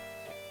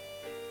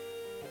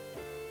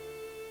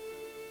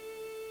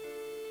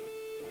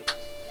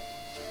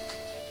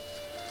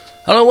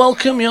Hello,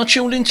 welcome. You're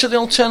tuned into the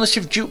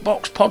Alternative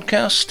Jukebox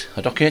podcast,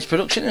 a documentary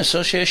production in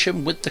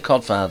association with the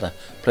Codfather,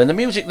 playing the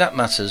music that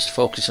matters,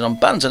 focusing on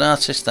bands and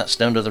artists that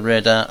stay under the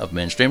radar of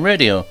mainstream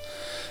radio.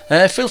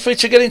 Feel free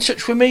to get in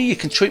touch with me. You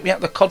can tweet me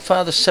at the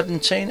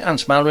Codfather17 and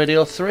Smile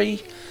Radio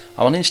 3.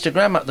 I'm on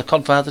Instagram at the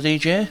Codfather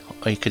DJ,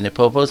 or you can nip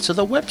over to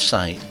the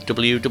website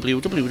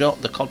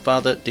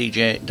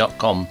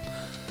www.thecodfatherdj.com.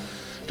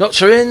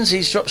 Dr. Inns,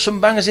 he's dropped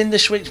some bangers in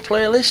this week's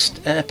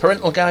playlist.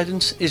 Parental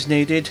guidance is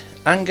needed.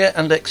 Anger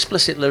and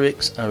explicit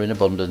lyrics are in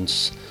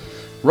abundance.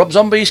 Rob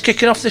Zombie's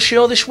kicking off the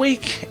show this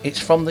week. It's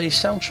from the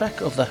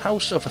soundtrack of The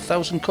House of a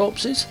Thousand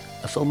Corpses,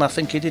 a film I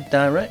think he did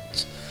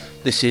direct.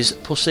 This is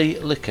Pussy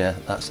Liquor.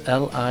 That's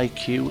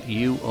Liquor,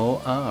 you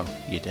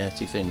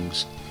dirty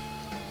things.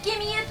 Give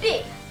me a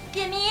B,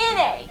 give me an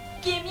A,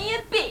 give me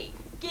a B,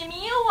 give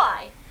me a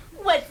Y.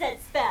 What's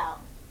that spell?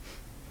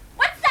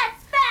 What's that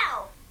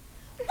spell?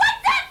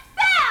 What's that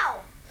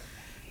spell?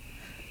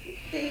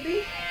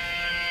 Baby?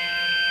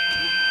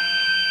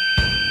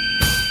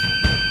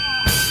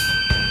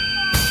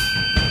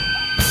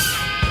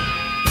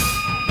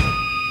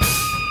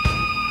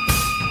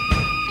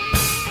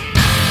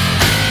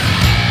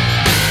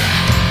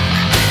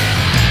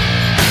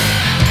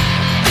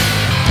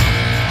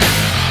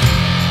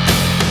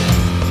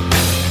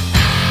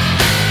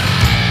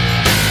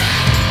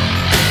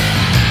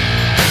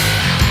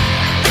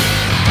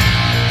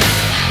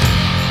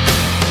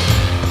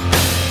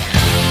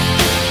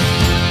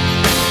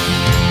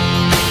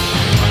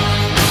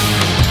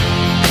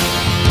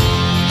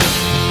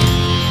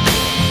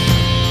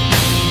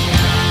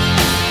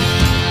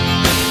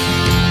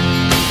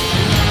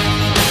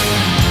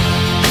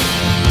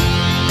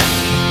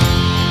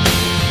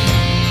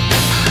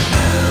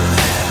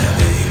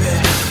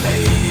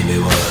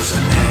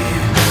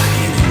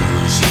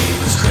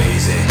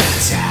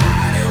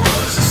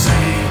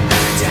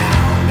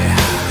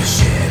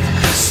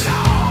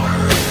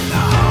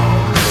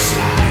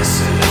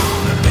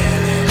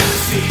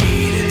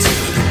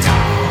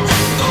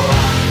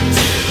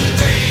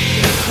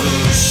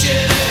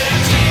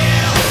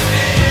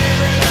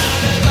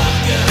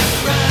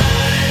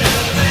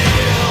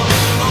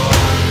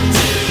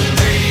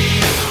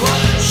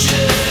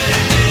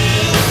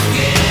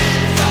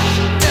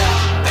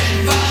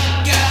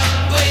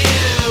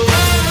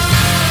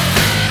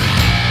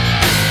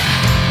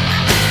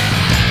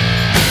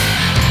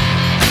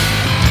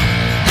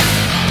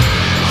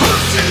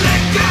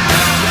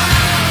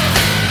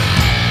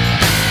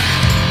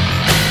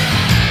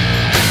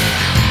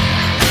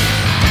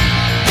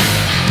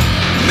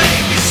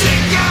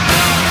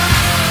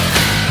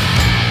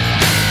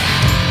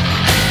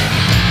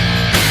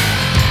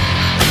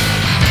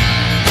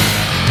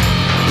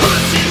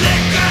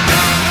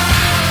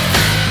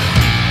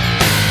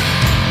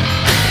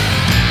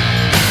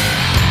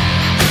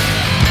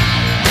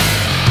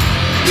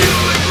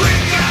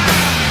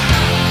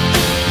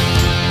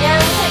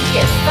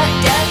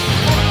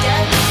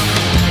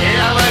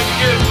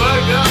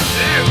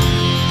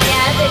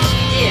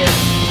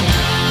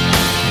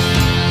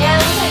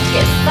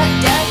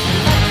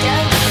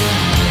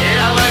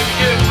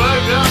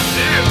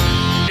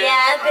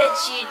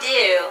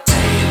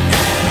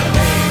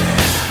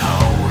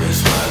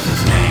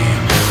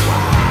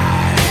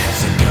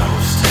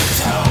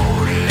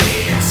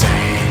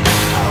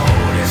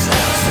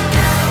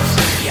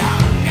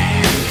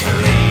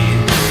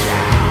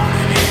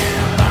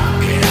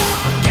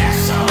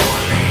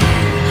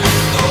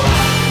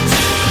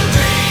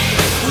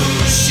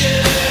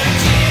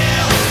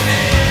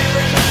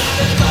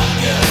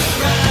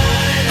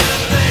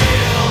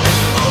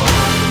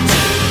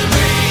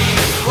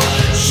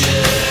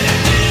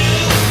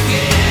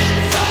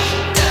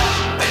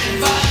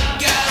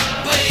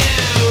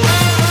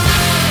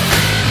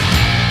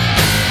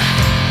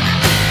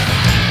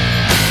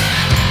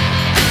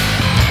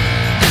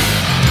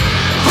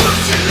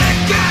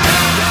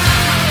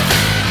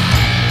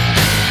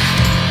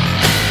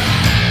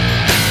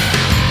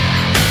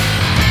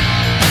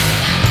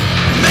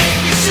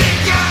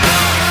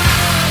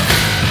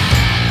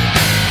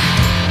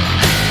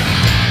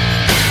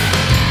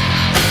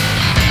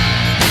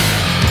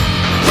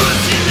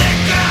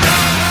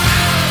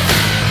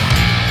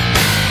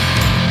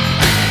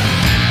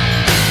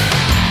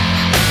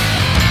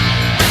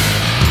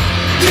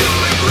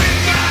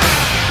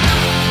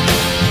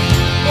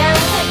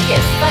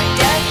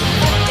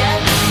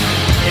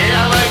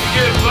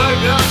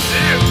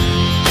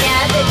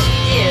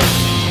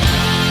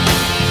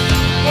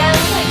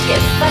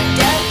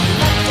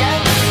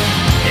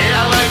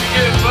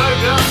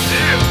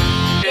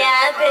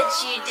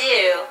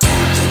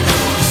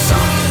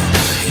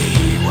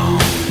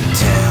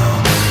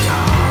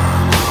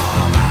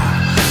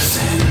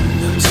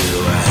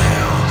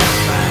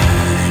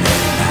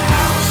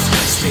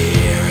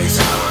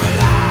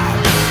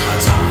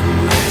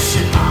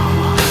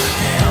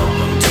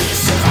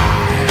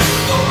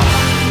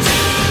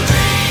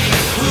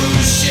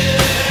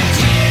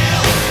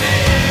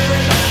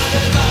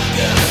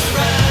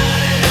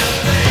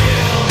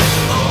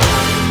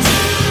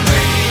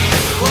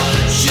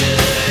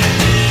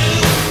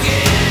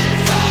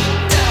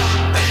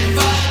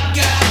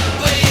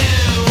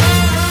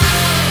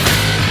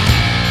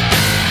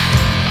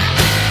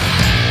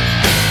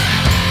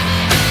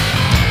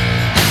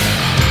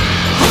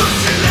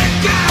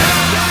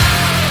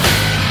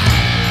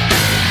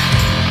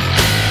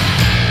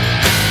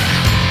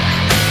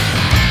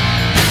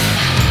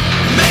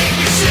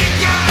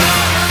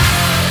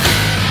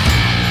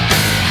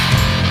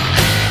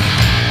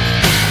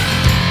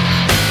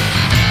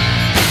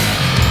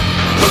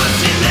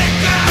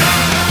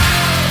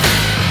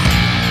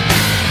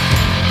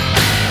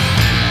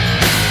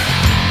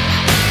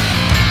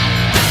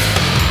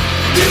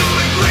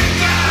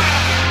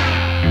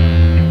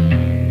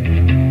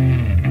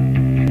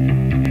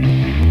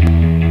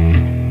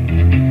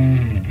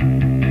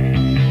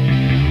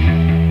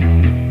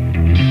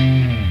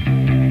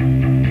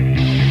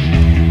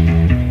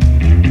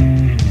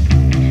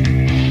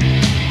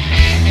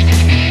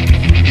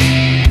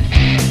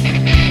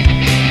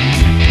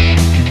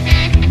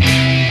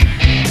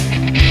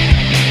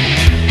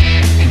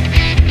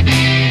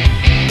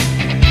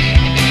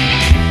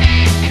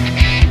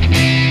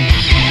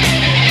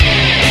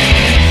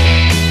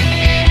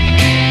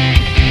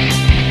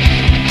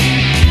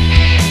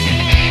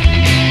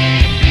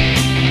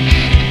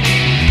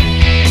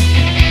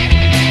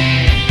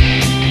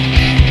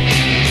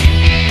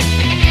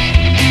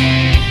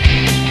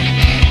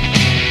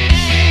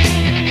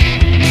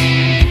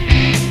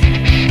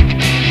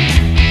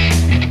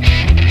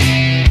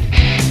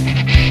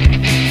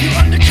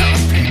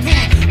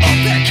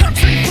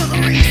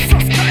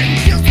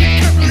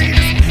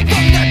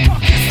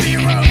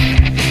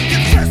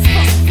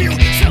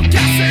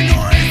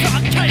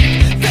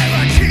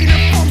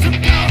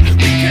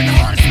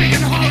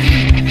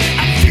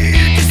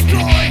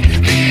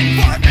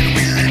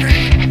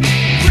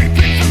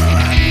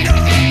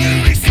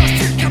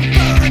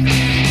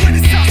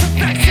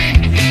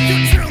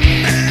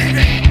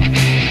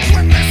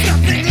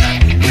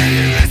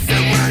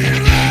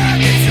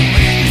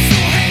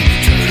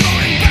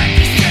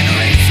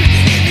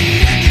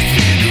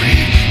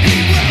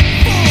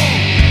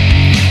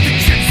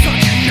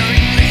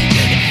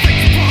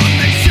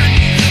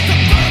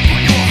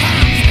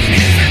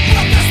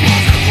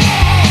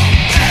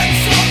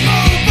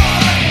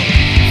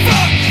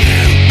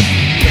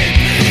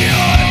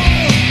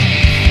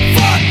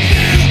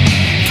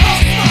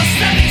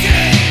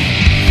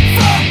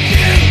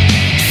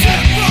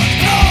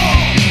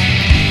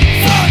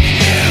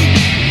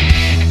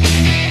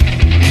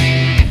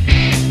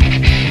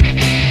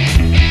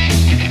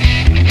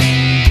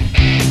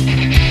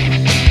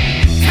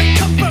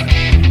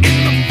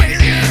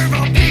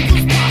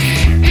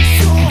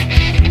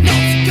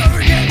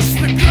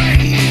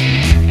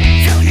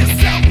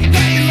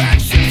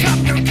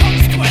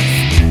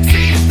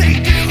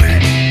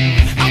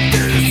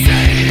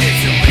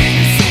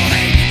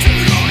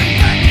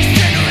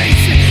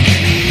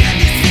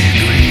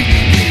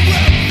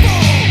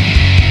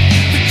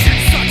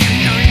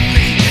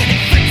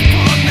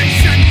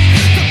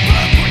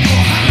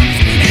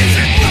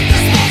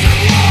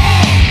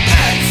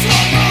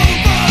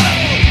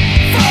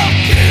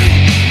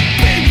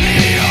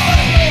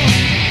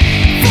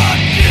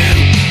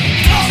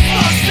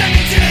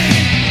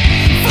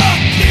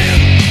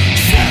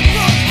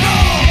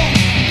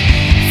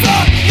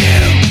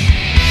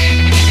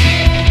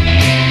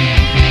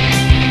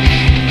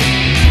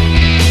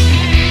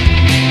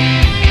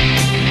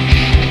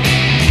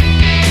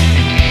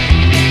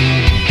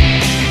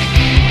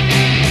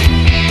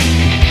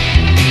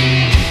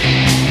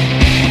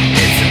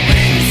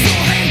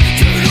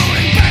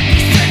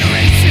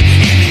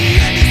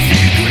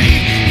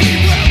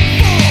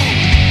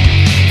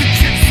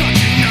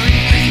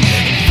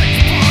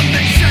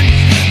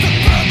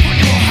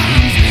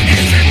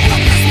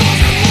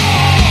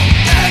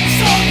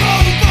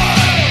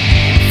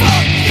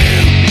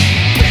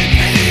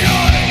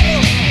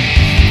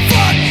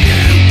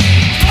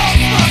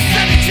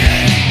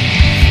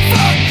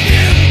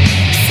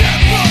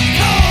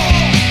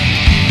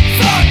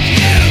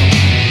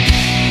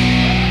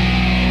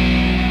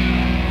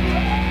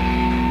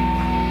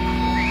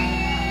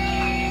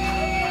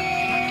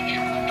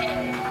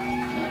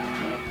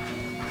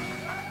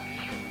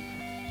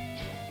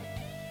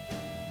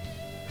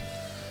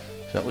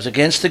 That was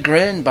Against the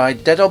Grain by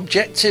Dead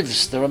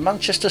Objectives. They're a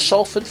Manchester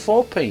Salford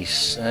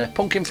four-piece,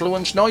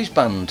 punk-influenced noise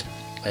band,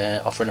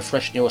 offering a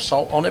fresh new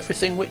assault on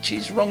everything which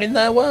is wrong in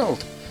their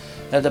world.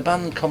 The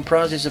band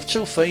comprises of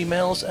 2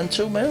 females and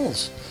 2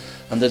 males,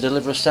 and they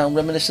deliver a sound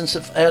reminiscent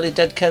of early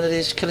Dead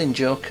Kennedys, Killing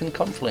Joke and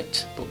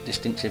Conflict, but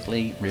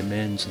distinctively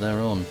remains their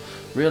own.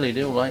 Really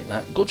do like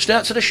that. Good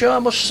start to the show, I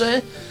must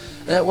say.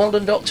 Well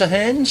done, Dr.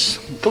 Haynes.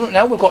 Coming up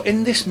now, we've got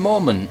In This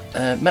Moment,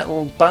 a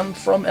metal band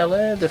from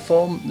LA. They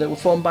were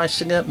formed by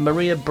singer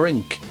Maria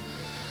Brink.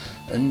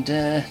 And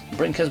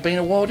Brink has been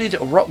awarded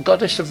Rock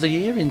Goddess of the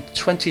Year in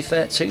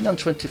 2013 and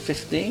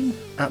 2015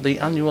 at the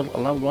annual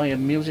Loudwire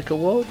Music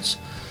Awards.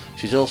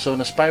 She's also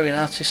an aspiring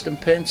artist and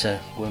painter,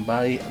 going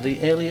by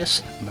the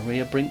alias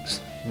Maria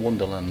Brink's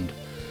Wonderland.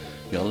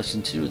 You're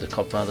listening to the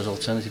Codfather's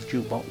Alternative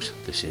Jukebox.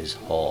 This is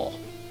Whore.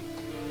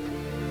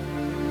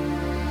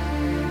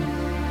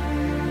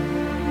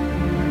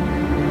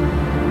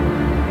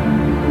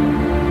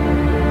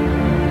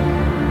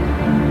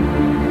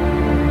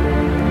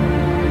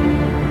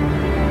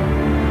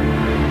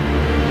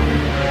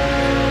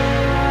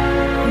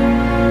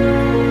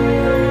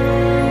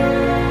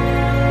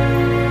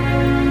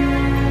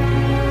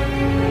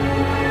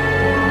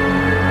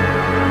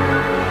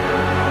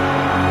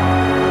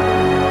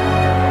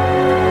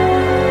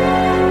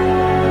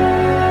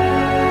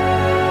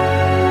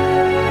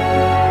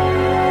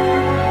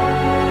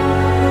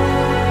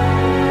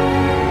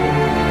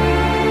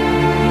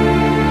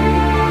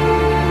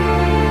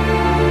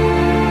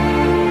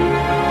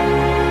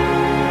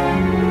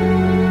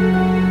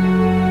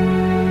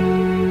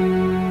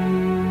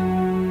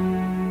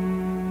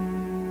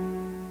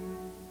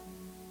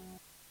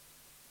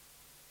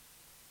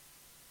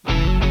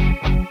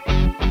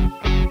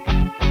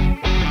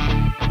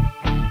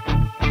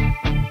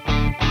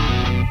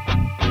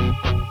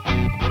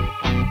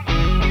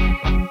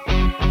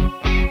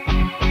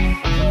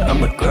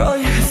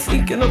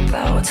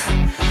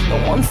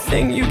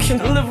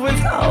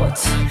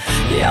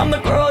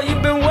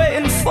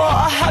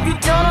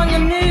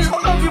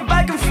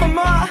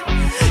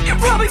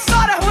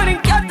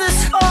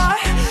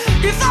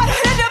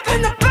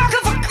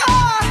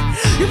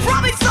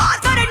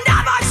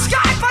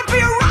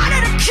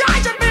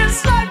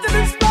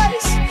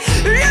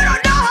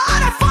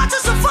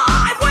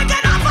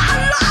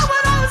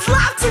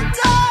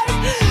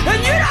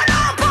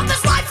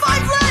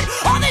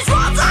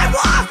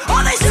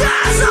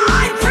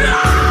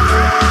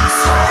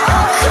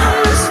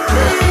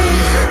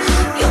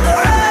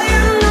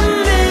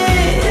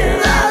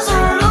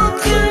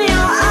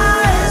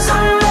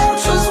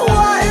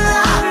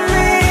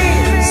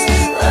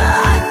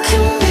 I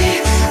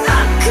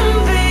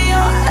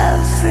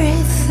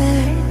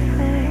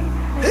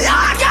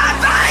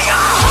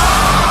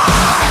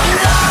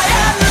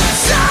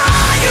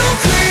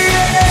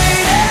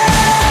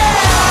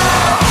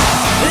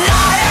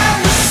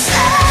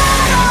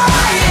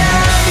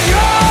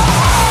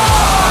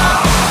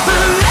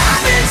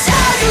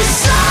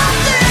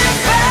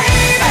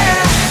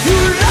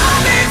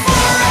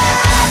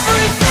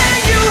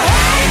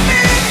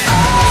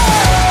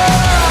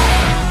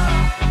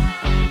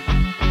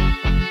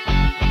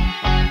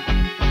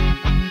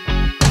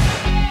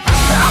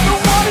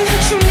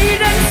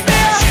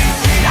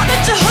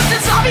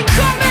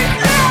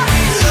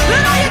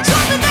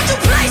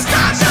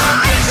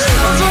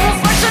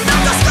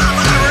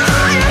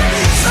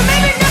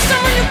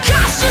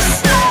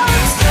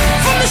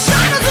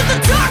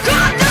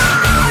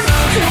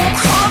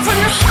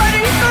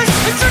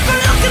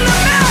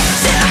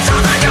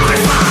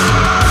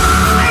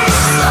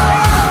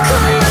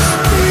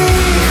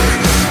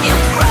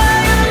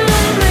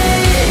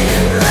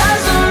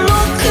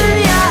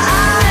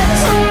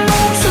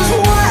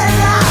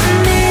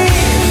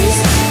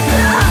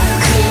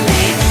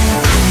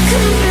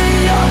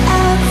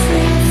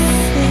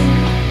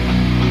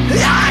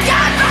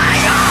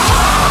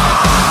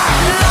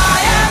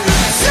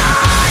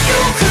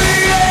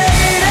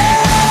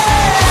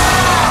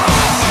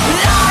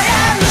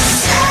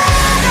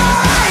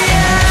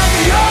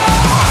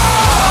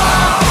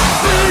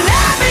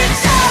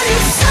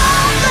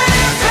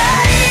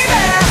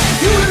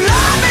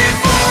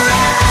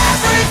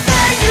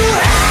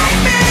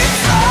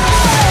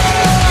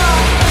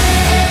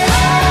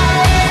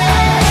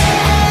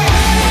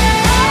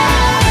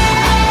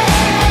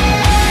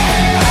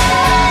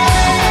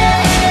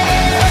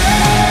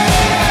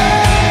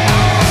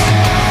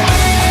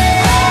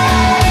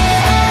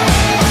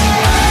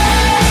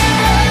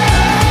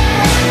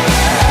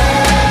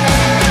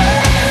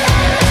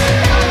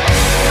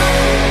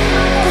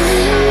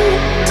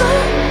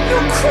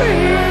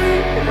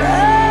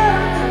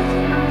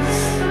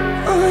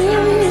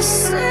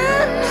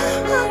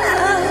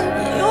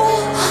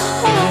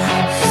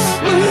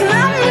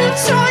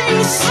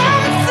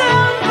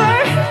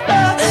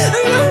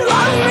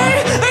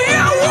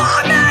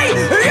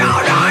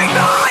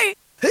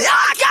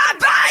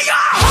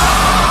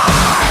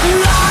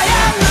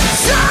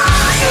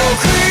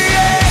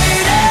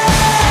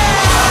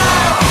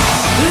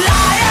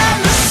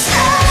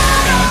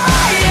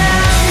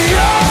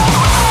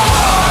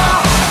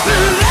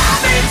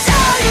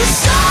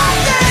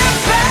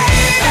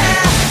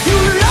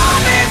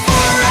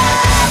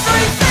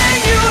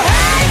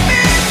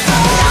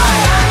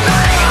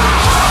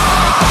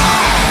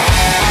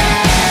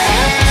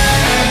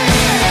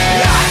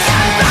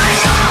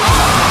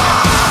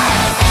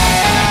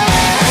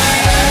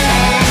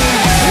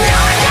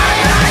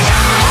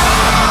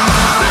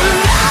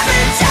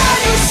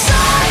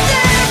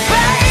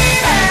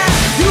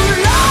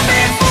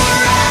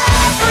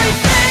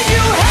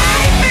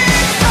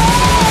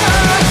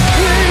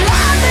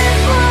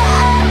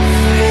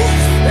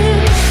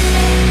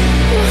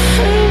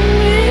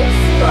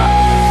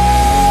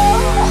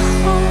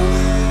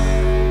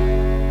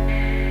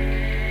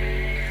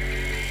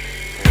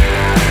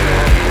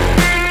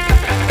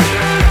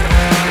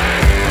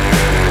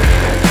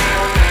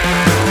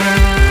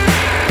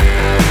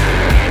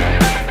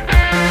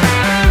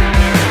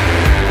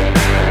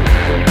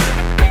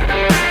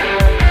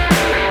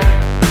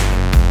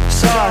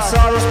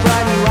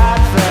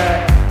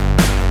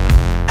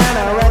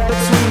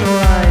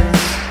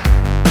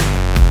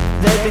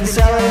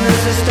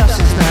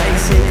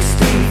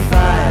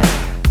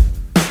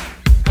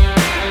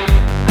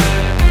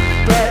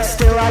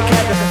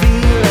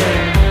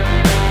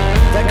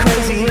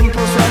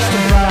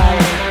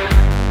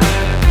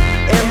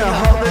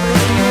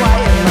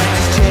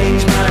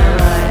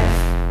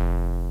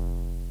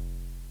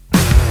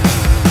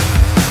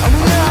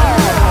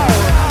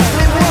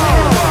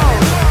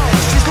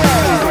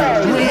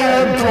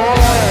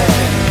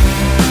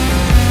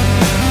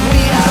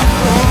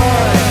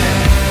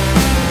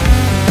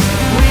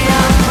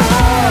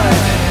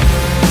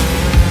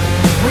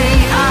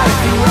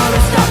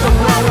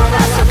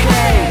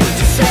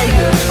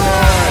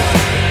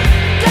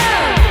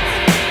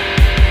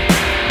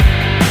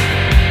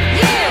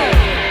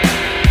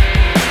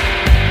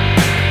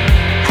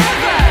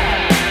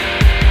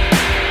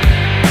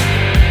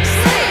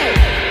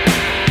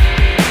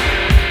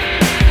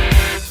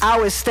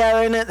always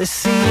staring at the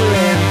ceiling.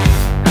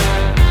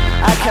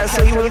 I can't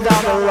see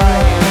without the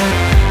light.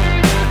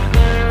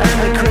 And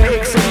the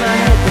critics in my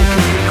head, they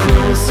can be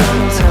cruel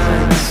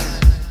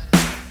sometimes.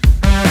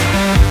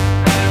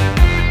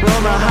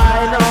 Well, my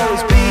heart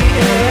always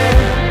beating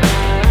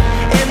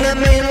in the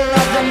middle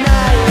of the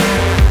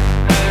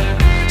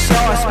night. So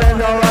I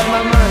spend all of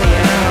my money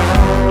and I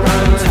hold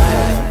on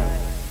tight.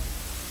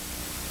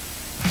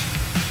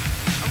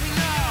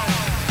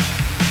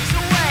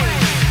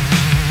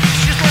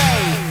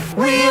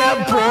 We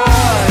are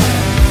bored.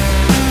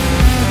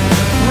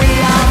 We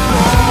are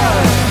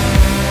bored.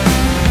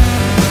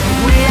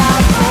 We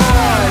are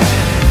bored.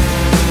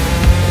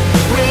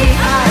 We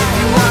are. If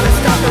you wanna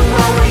stop the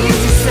world, we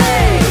used to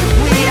say.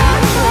 We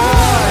are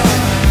bored.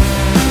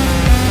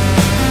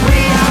 We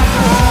are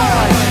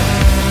bored.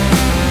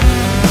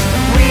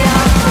 We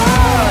are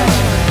bored.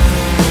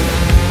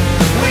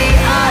 We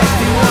are. If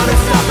you wanna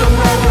stop the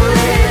world, well,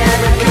 it ain't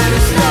ever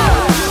gonna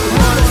stop.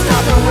 Wanna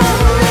stop the world,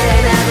 well, it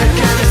ain't ever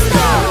gonna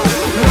stop.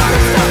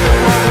 Wanna stop the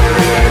world, well,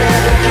 it ain't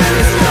ever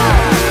gonna stop.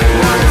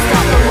 Wanna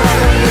stop the world,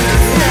 we used to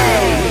say.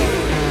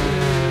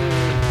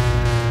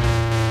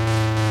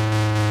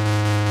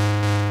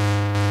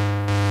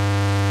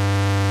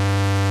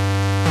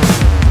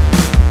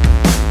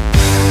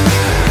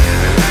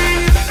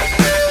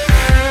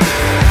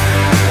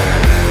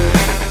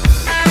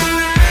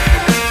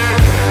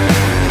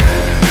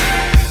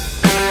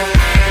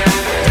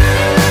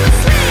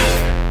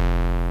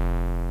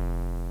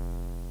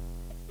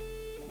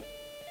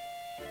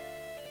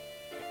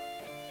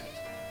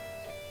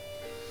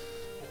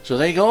 So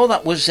there you go,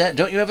 that was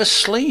Don't You Ever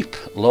Sleep,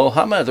 Low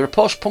Hammer. They're a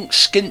post-punk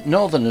skint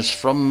northerners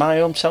from my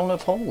hometown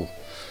of Hull.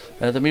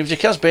 The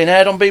music has been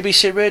aired on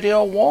BBC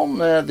Radio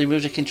 1, the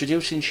music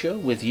introducing show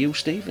with Hugh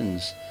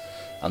Stevens.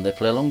 And they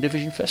play a Long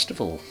Division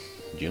Festival,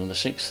 June the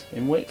 6th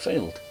in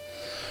Wakefield.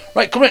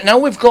 Right, coming up now,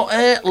 we've got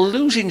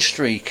Losing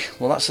Streak.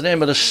 Well, that's the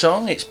name of the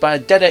song. It's by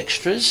Dead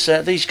Extras.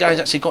 These guys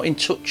actually got in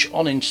touch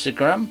on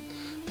Instagram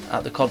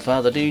at the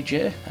Codfather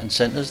DJ and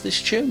sent us this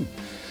tune.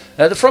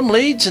 They're from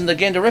Leeds and they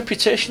gained a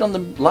reputation on the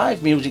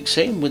live music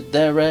scene with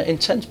their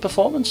intense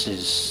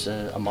performances,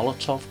 a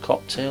Molotov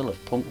cocktail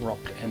of punk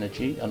rock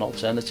energy and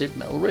alternative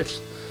metal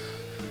riffs.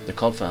 The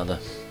Codfather,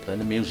 playing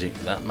the music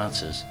that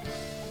matters.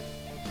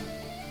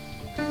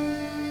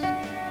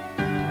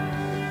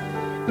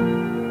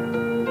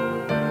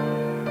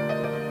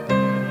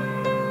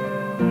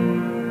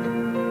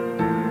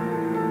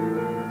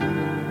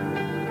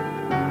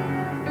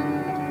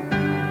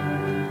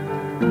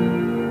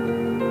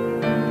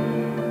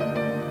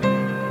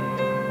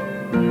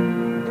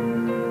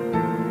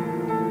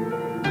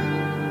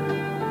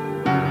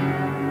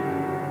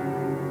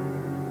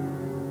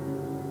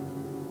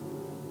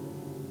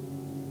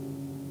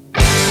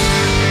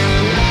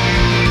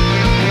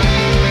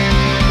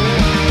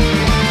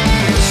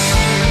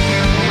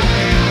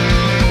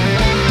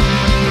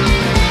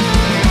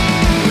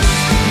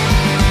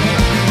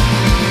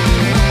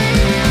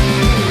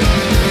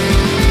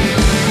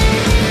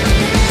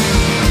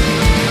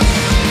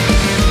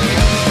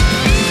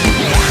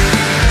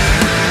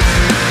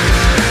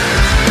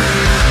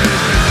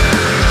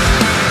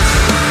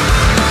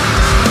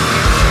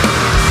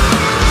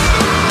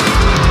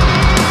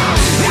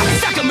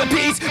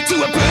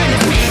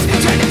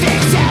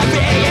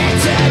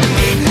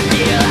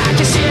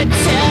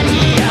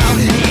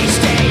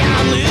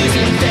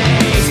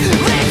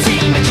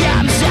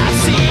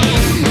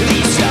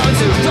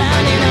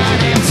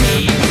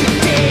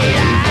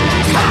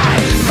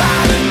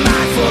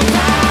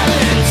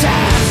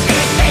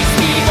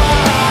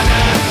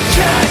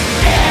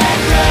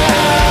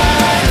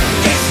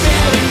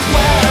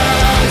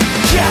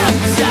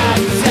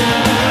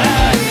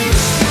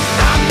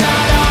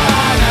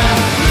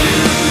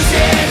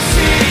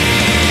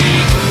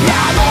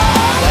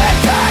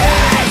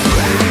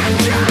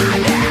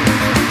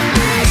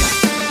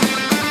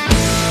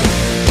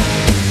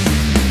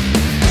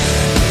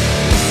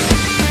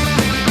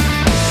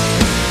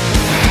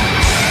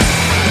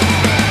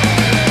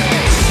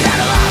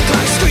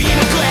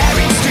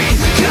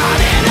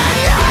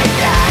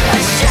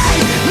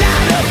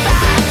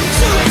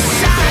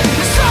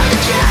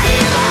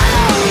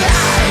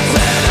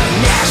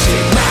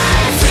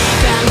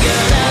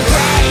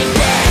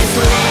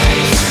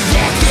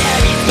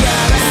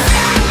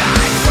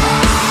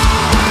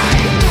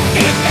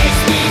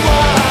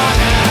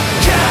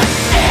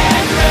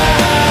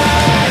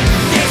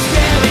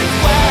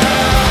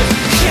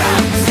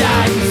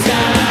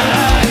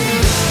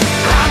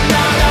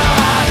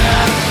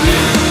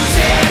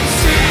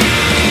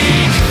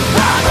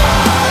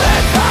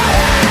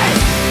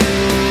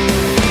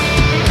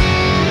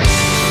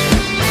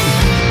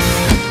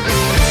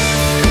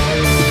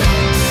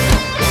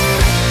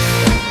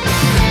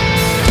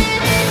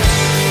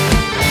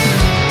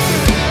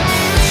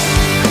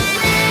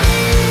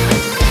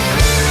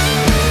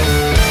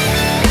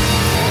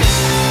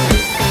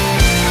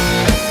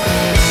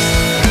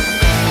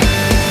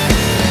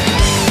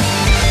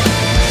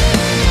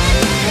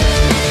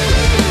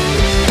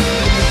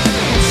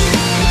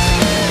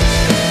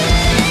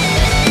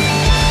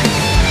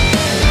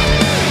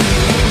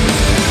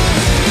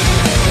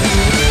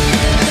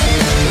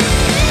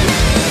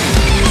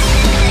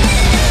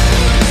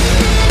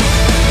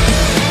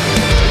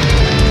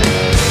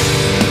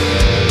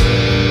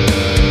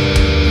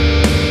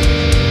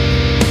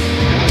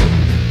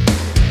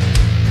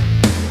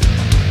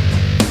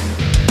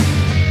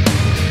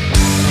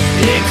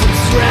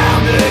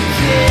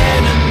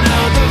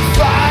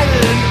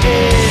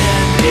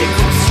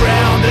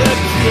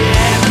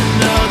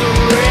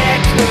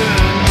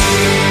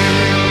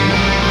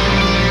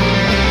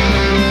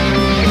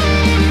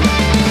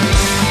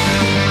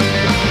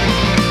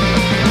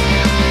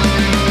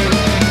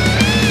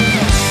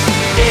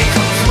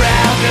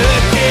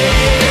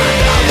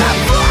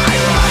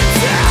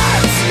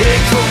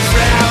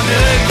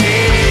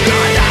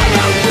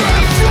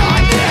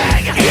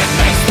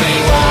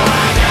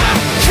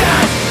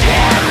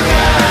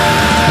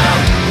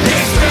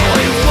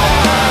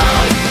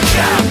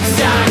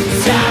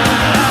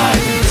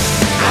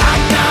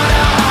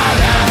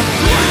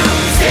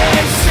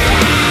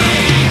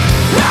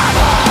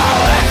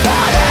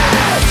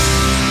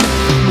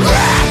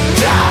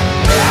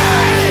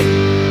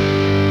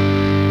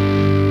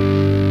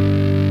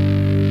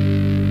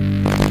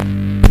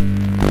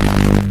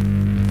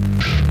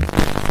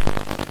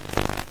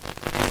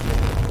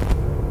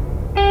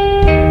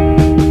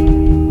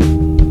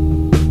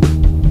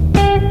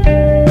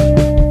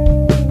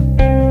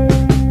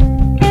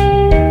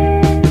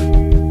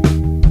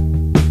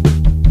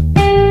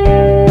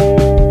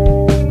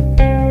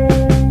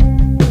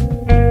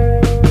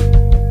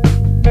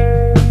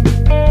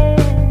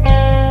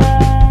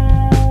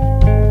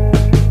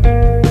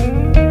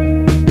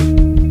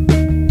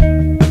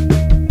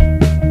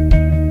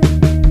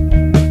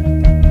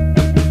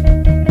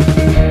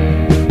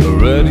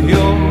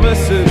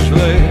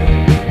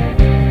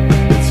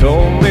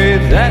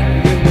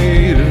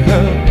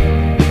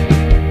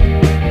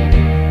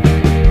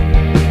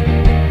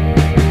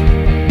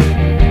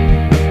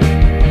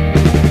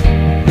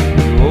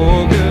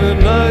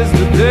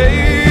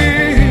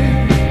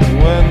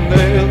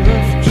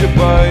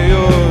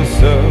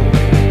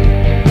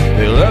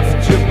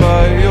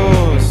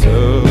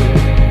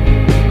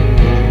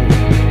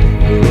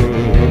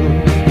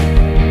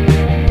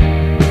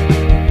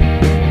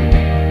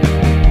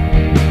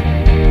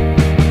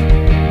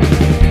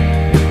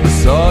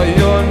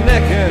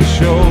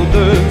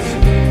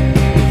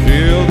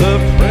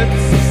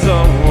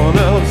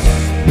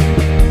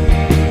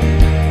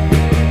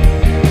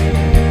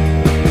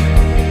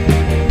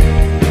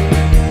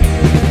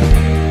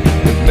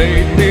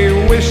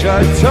 wish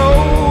I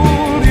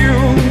told you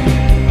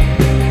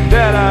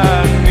that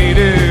I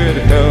needed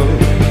help,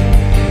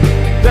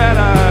 that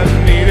I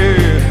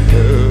needed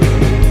help.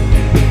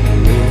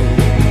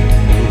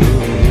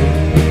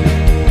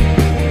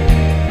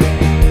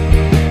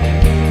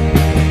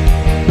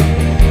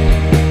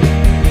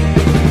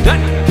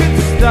 That could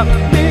stop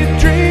me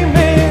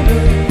dreaming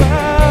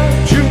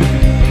about you.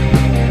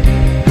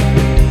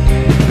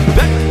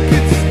 That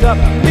could stop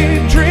me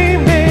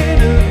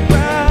dreaming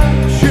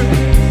about you.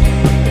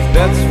 If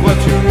that's what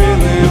you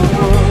really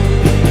want.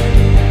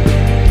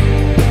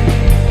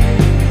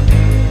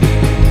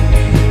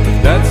 If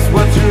that's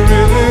what you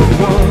really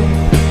want.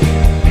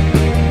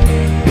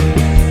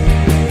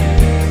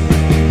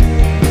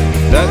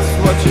 That's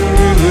what you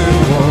really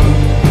want.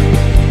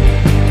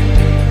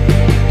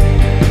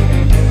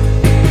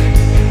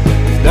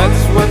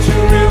 That's what you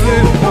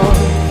really want.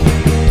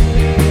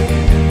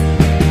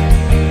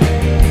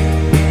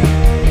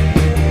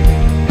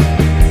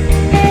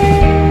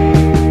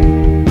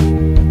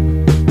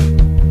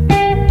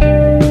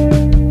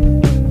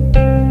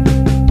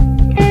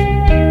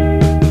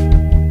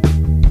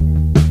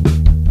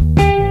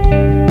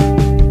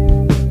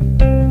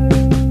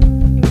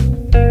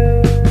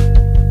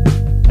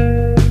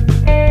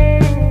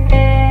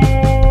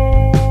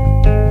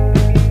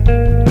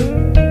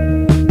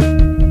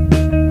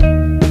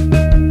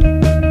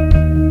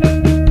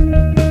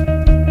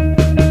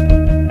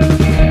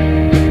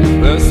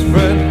 Best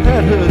friend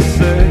had her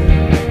say,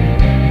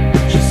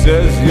 she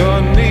says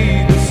you're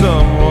needing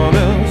someone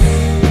else.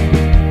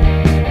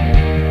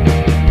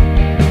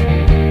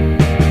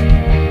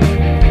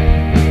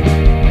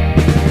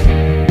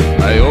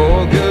 I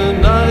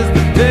organized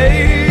the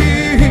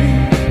day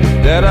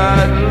that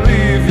I'd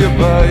leave you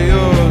by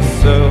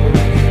yourself,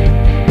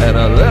 and I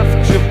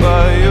left you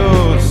by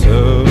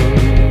yourself.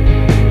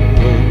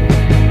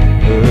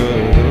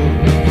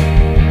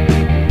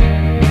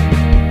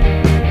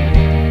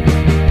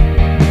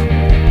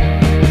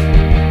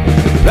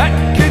 That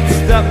could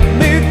stop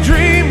me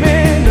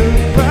dreaming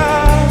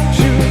about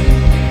you.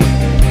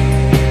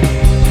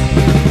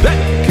 That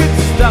could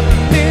stop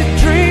me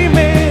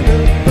dreaming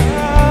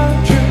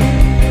about you.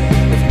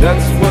 If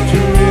that's what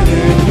you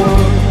really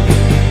want.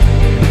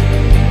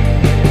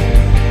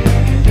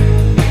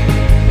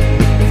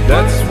 If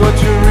that's what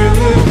you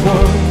really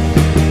want.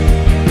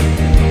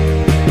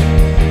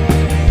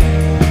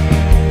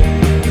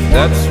 If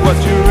that's what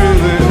you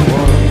really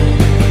want.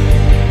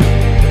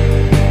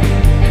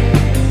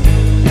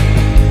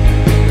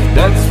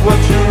 That's what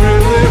you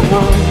really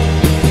want.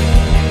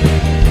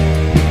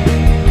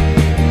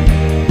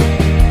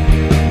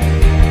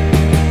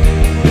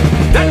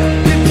 That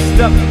could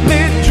stop me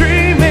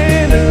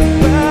dreaming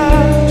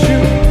about you.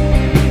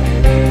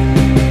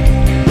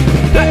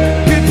 That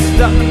could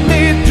stop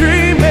me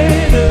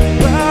dreaming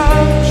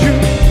about you.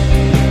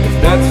 If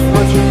that's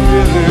what you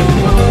really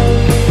want.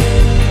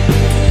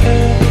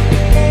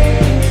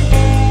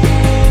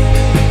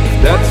 If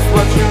that's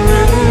what you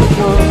really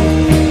want.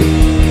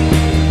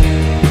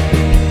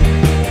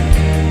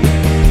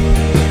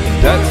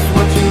 That's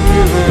what you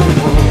really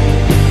want.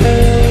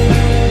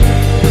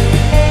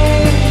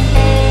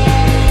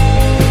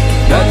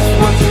 That's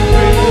what you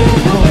really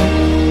want.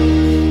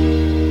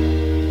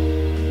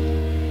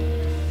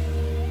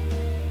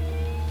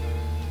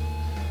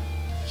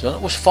 So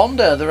that was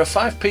Fonda. They're a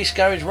 5-piece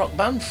garage rock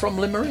band from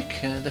Limerick.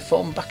 They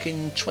formed back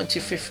in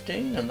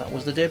 2015, and that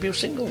was the debut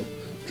single,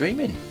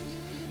 Dreaming,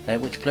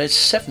 which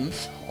placed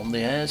 7th on the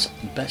Air's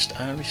Best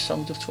Irish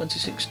Songs of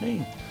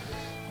 2016.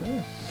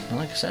 Yeah,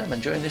 like I said, I'm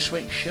enjoying this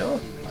week's show.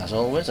 As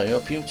always, I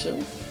hope you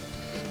two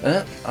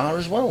are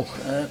as well.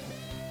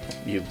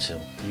 You two.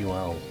 You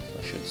all,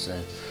 I should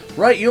say.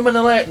 Right, Human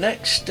Alert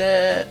next.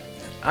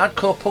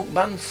 Hardcore punk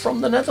band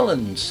from the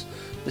Netherlands.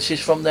 This is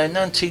from their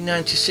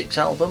 1996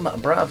 album,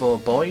 Bravo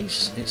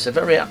Boys. It's a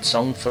very apt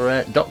song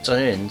for Dr.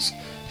 Haynes.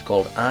 It's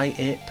called I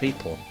Hate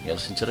People. You're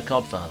listening to the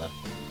Codfather.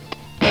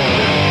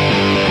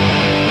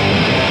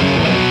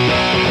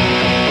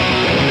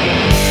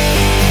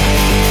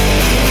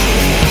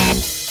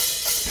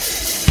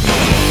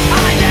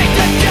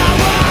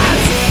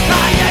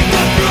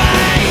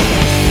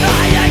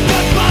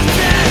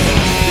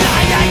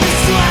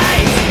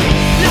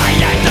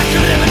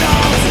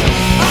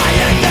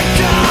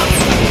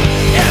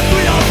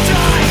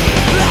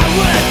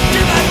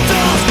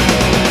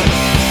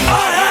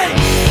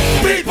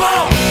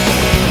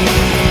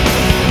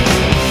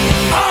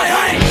 I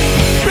hate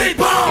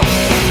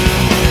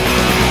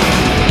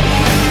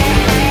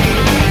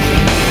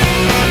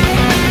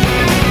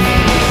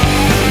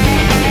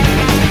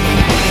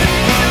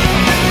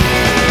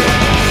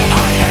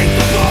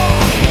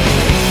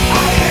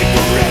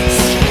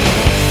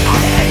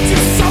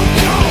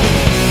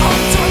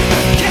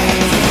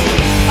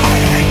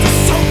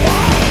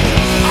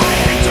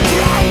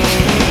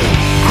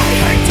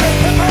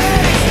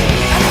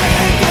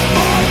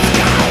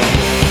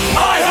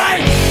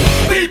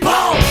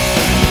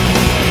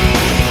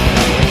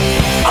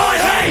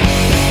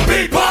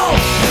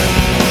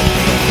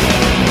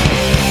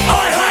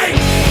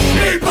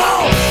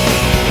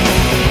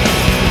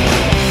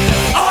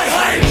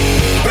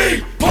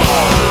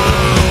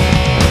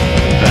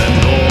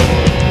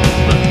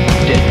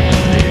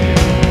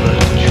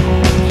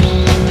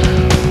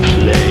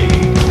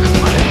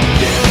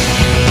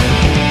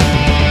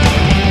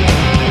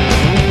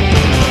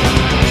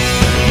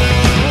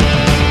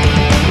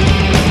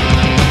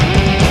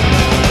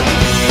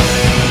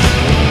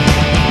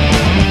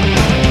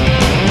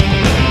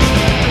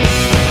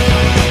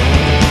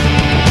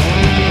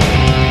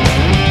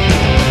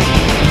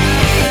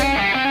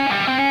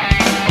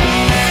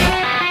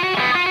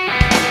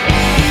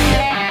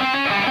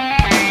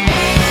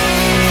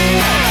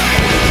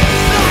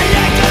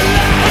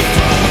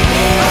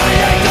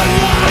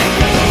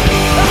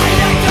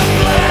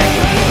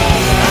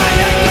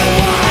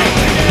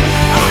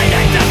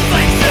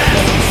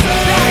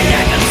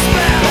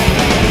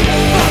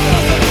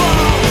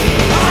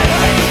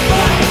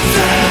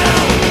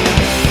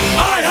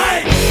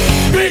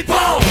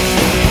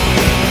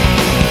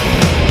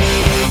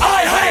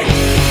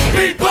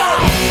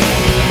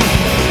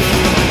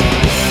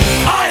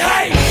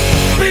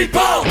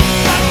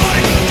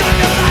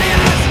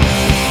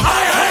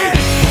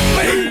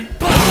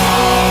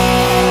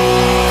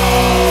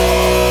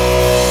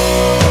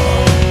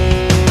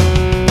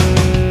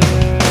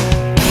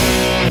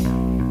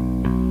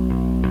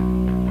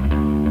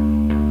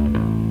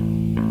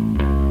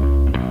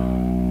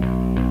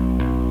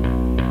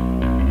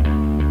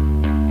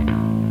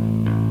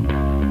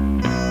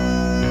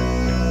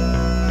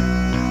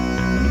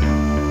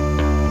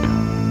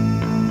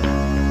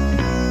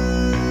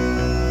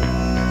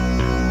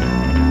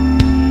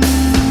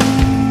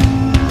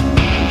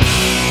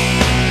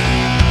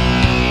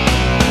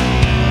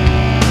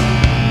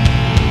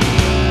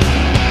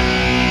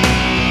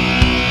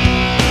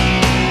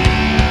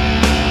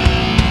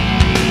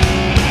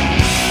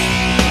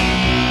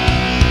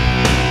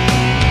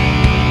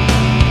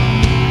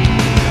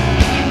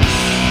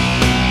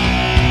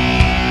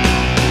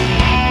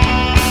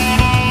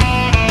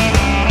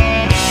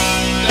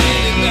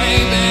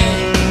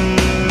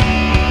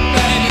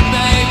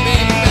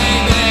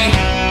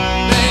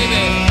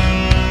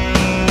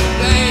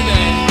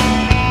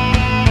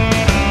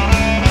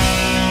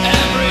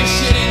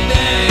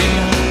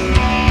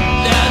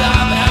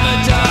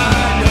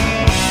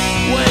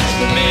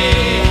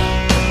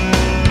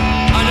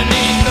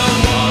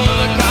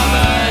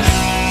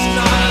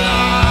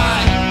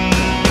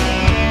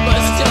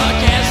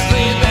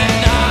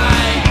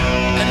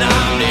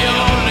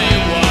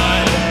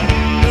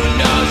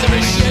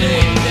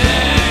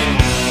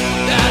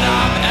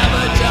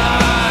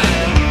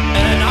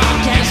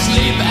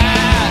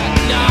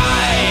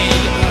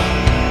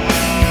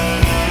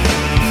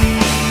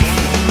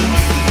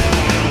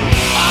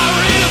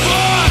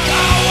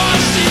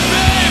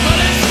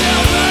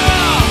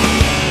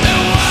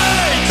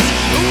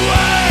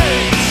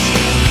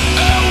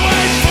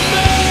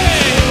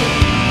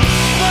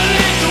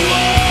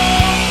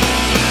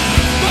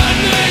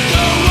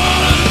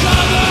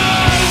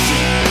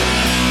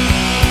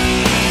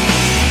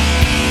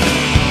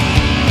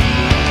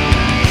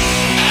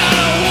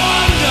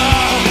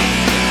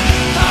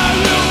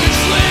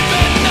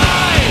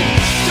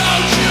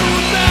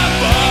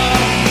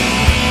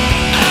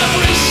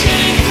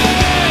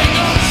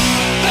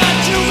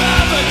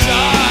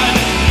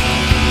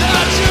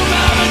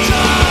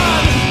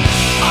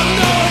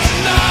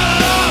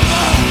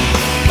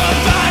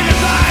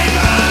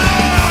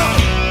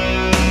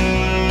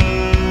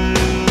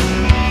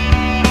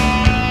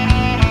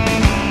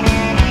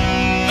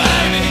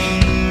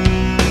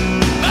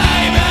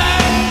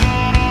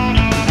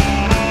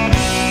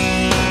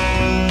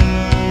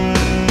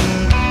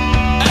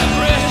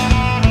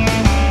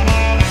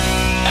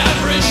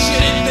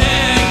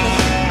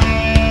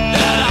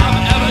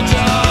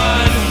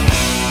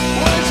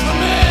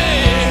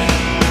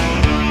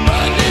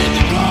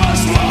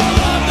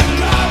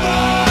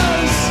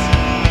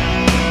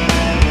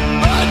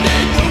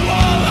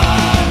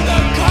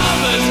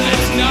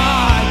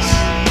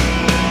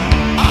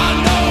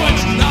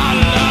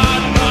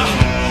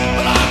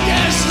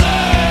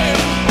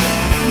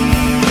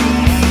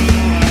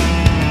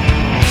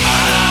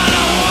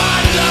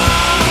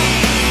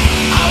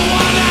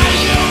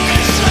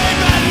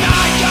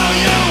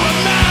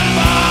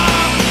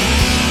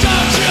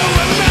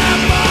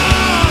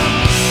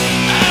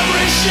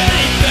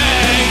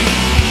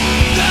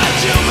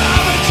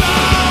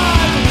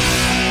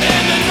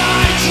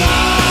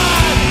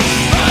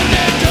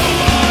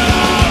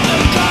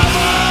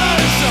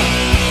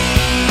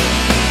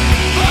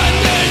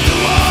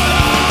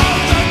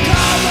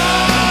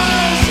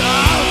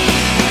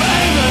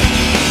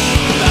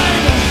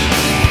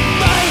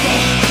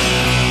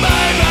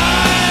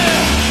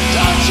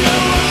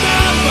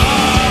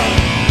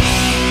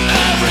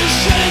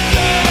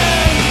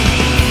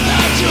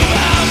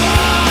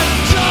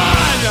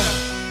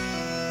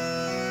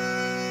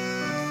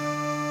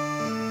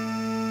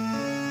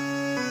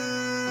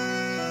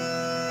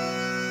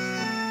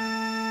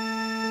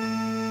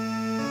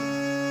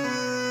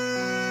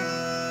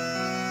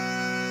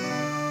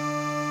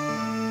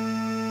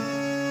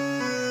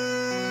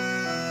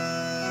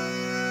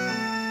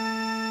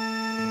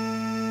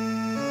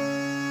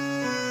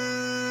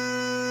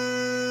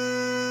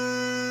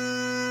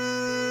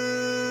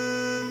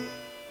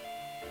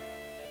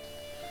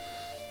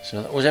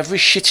So that was Every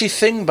Shitty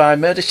Thing by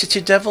Murder City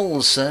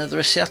Devils. They're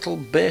a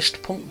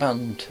Seattle-based punk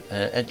band,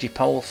 edgy,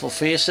 powerful,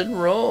 fierce and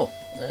raw.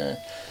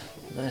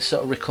 They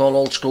sort of recall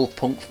old school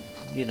punk,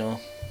 you know,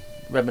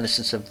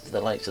 reminiscence of the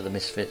likes of the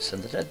Misfits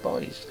and the Dead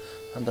Boys,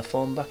 and they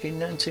formed back in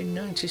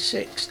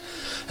 1996.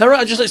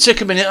 Alright, I'd just like to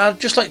take a minute. I'd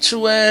just like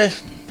to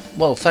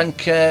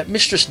thank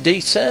Mistress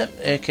Dieter,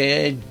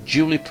 aka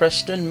Julie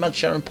Preston, Mad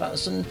Sharon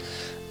Patterson,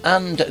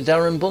 and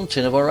Darren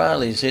Bunting of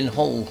O'Reilly's in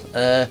Hull.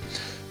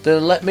 They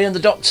let me and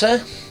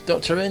the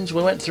Dr. Inns,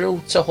 we went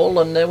through to Hull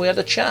and we had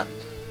a chat.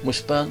 We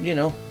spent, you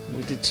know,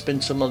 we did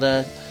spin some of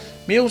their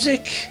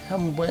music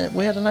and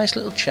we had a nice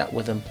little chat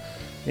with them.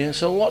 Yeah,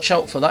 so watch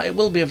out for that. It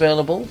will be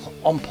available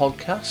on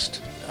podcast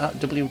at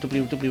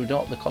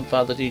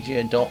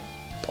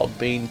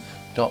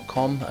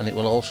www.theconfatherdj.podbean.com, and it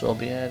will also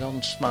be aired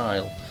on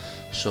Smile.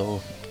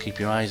 So keep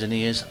your eyes and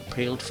ears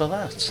peeled for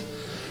that.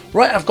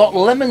 Right, I've got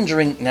Lemon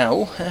Drink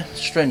now.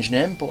 Strange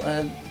name, but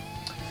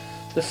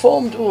they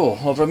formed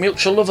over a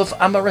mutual love of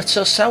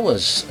amaretto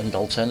sours and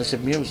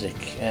alternative music.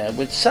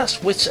 With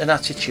sass, wit and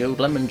attitude,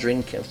 Lemon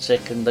Drink have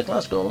taken the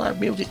Glasgow live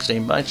music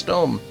scene by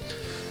storm.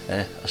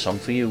 A song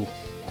for you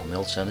on the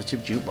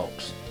Alternative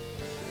Jukebox.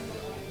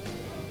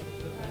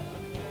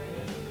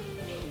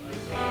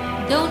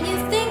 Don't you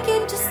think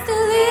you're just a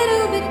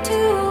little bit too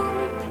old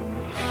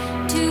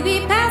to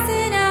be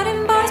passing out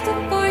in bars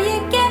before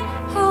you get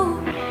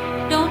home?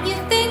 Don't you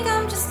think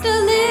I'm just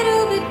a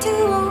little bit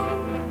too old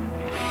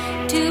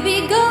to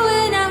be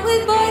going out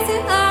with boys who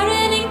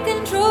aren't in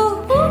control?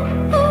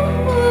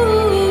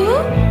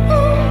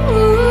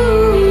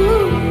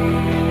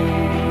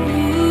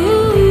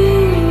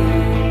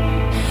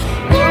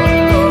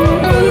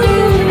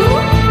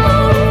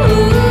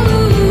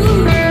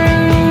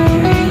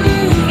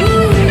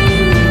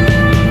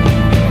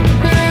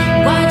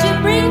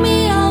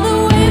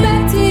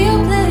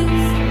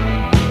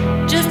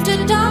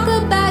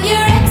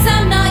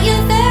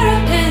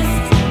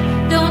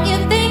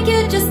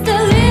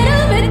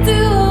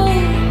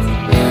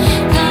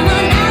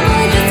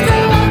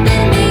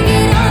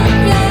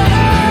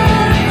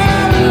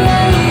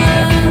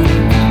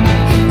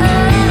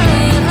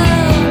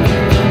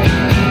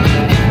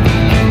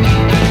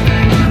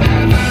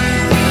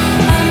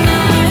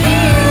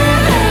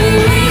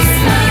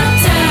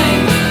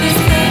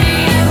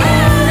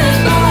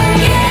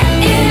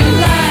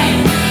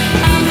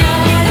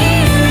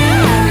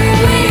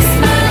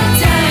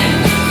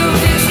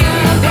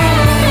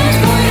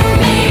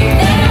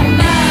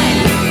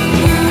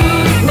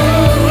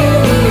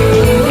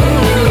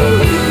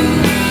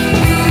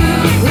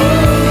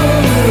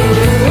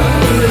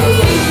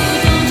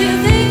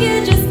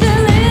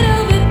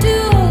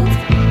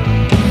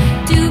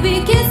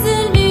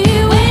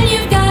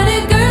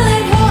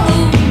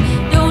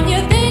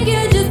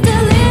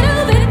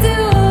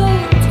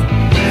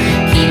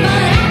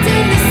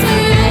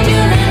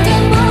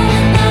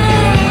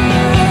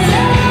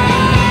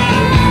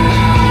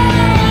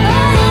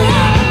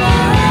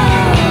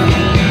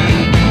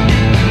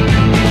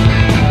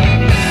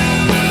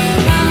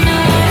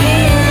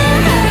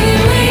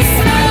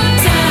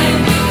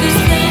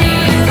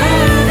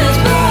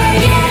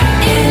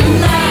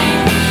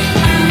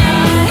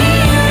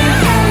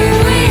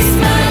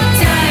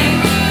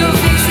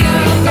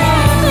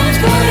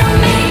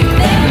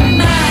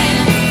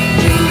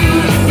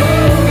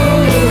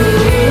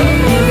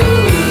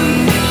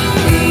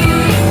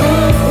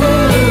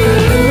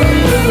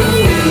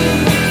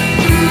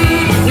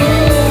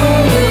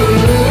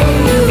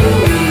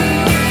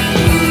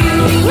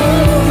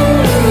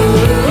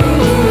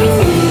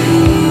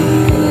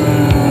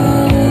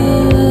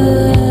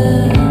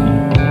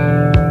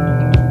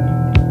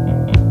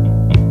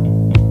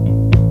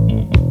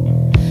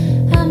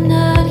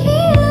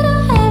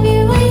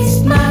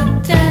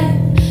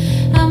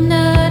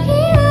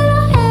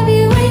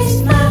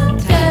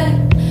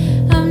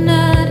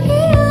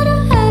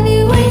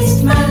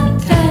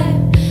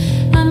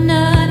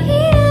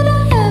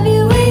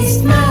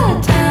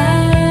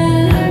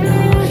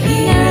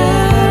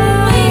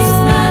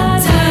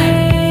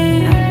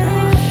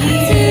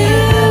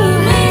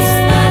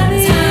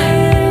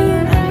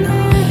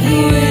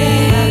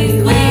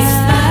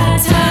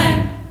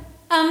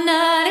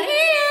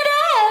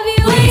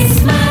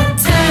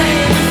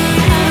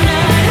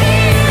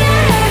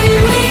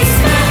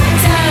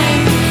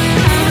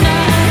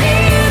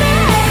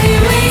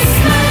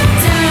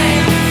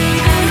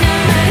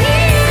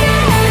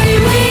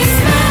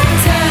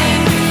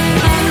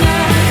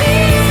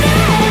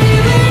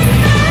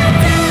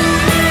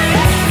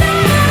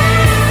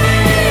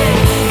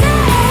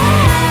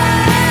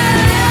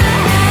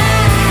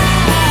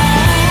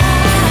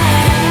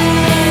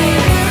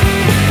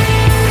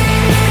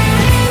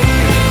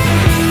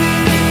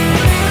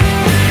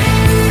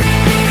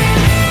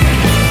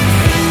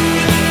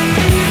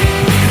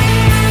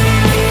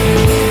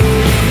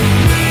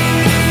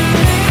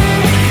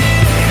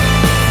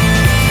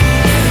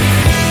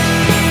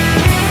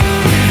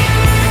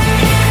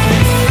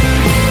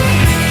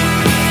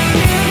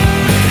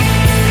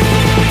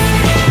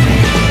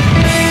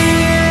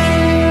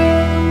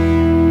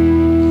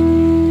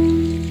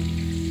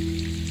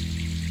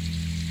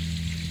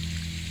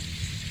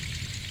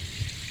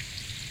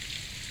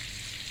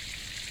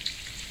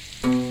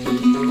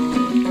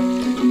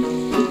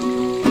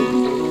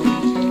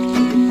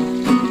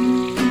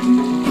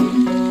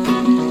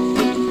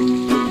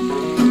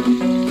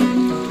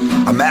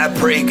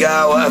 pretty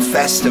girl at a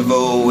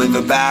festival with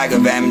a bag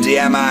of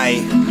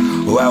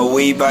MDMA. Well,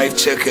 we both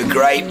took a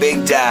great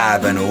big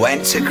dab and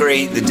went to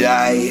greet the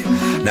day.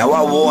 Now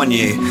I warn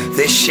you,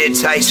 this shit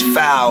tastes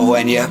foul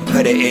when you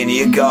put it in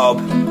your gob.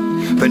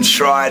 But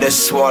try to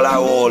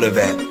swallow all of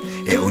it,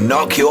 it'll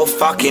knock your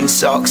fucking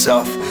socks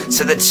off.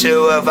 So the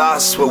two of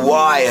us were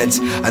wired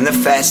and the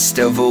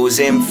festival's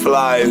in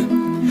flow.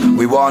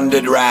 We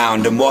wandered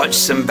round and watched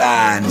some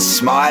bands,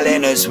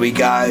 smiling as we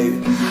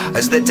go.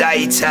 As the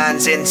day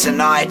turns into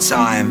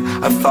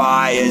nighttime, a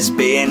fire's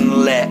being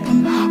lit.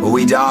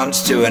 We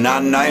dance to an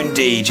unknown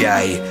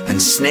DJ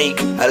and sneak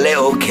a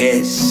little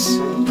kiss.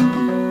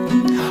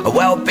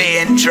 Well,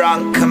 being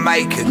drunk can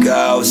make a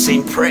girl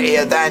seem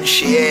prettier than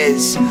she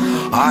is.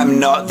 I'm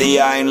not the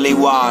only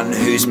one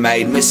who's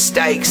made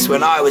mistakes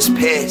when I was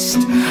pissed.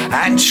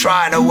 And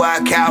trying to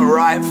work out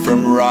right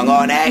from wrong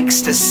on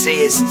ecstasy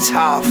is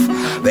tough.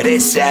 But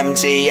it's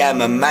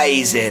MDM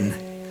amazing,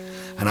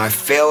 and I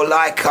feel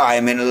like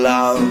I'm in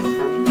love.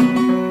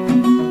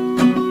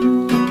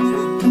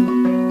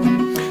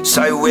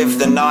 So with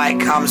the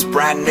night comes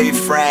brand new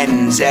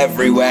friends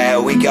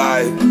everywhere we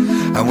go.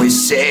 And we're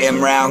sitting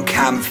round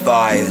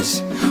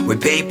campfires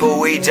with people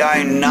we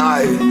don't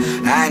know.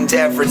 And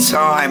every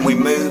time we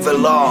move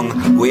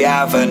along, we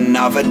have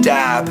another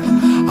dab.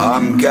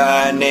 I'm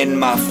gurning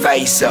my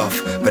face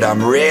off, but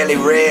I'm really,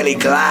 really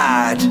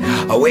glad.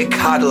 We're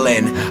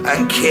cuddling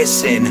and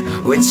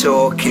kissing, we're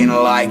talking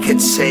like a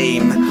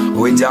team.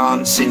 We're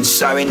dancing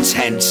so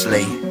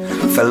intensely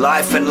for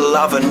life and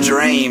love and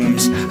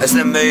dreams. As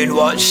the moon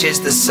watches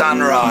the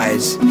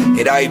sunrise,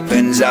 it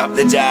opens up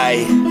the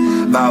day.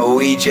 But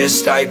we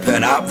just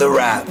open up the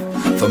rap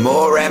for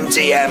more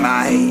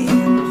MDMA.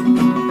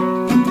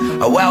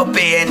 Well,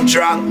 being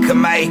drunk can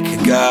make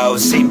a girl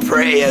seem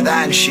prettier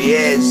than she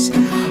is.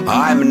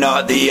 I'm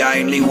not the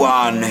only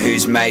one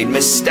who's made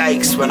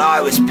mistakes when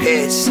I was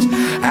pissed.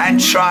 And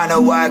trying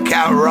to work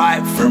out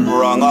right from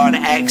wrong on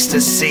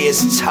ecstasy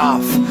is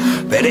tough.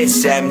 But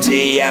it's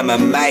MDM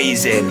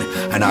amazing,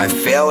 and I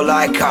feel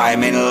like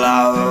I'm in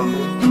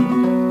love.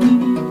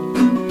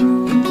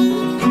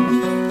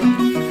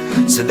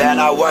 So then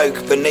I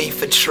woke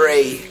beneath a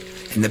tree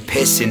in the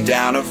pissing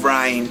down of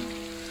rain.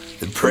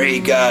 The pretty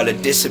girl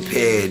had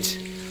disappeared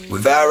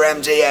with her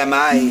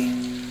MDMA,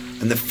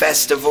 and the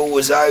festival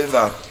was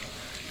over,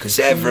 'cause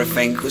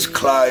everything was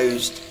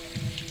closed.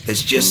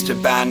 There's just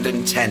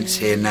abandoned tents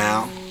here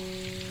now,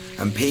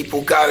 and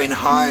people going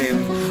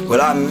home. Well,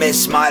 I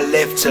miss my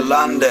lift to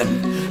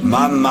London.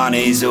 My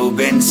money's all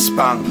been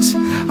spunked.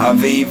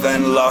 I've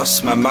even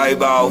lost my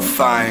mobile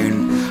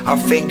phone. I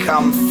think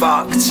I'm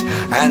fucked.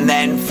 And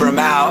then from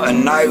out of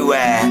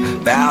nowhere,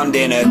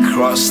 bounding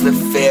across the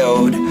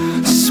field,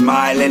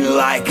 smiling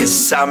like a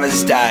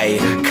summer's day,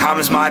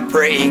 comes my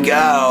pretty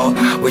girl.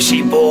 Well,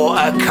 she bought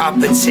a cup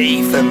of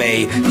tea for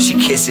me. She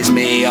kisses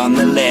me on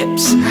the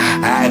lips,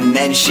 and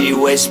then she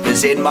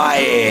whispers in my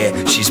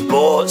ear, she's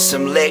bought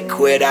some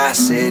liquid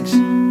acid.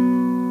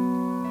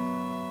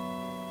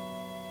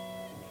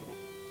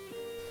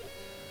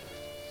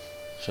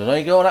 So there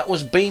you go, that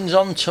was Beans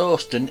on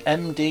Toast and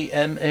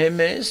MDM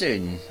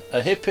amazing.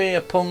 A hippie,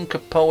 a punk, a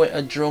poet,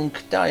 a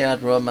drunk,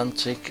 dyad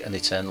romantic, an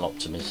eternal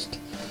optimist.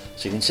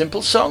 Singing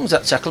simple songs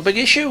that tackle big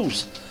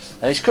issues.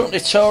 He's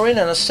currently touring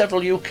and has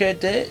several UK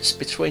dates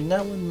between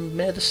now and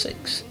May the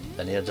 6th.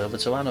 Then he heads over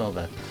to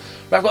Hanover.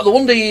 Right, I've got the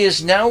Wonder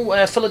Years now,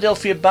 a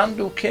Philadelphia band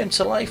who came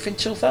to life in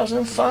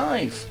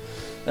 2005.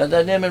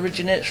 Their name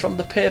originates from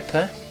the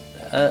paper,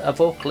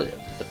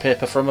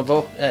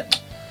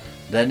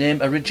 Their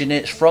name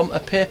originates from a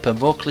paper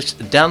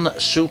vocalist Dan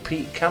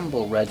Soupy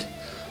Campbell read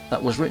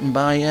that was written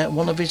by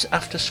one of his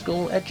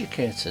after-school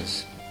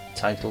educators,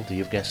 titled,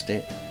 you've guessed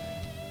it,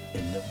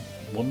 In the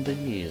Wonder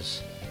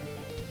Years.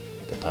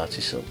 The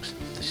party sucks.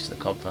 This is the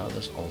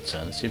Codfather's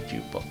alternative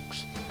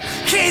jukebox.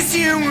 Case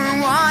you were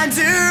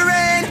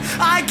wondering,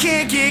 I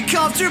can't get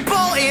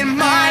comfortable in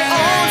my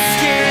own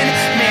skin.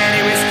 Man,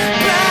 it was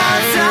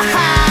bound to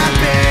happen.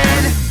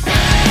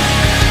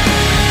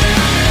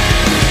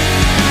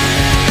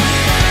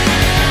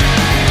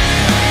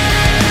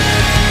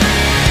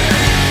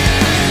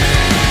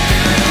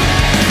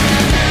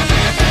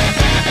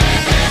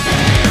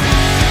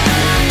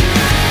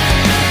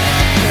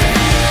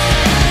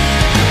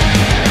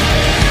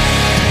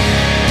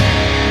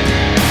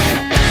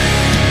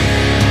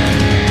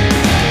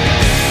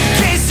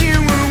 Case you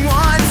were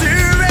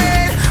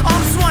wondering,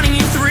 I'm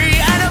 23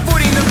 and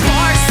avoiding the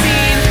bar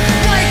scene.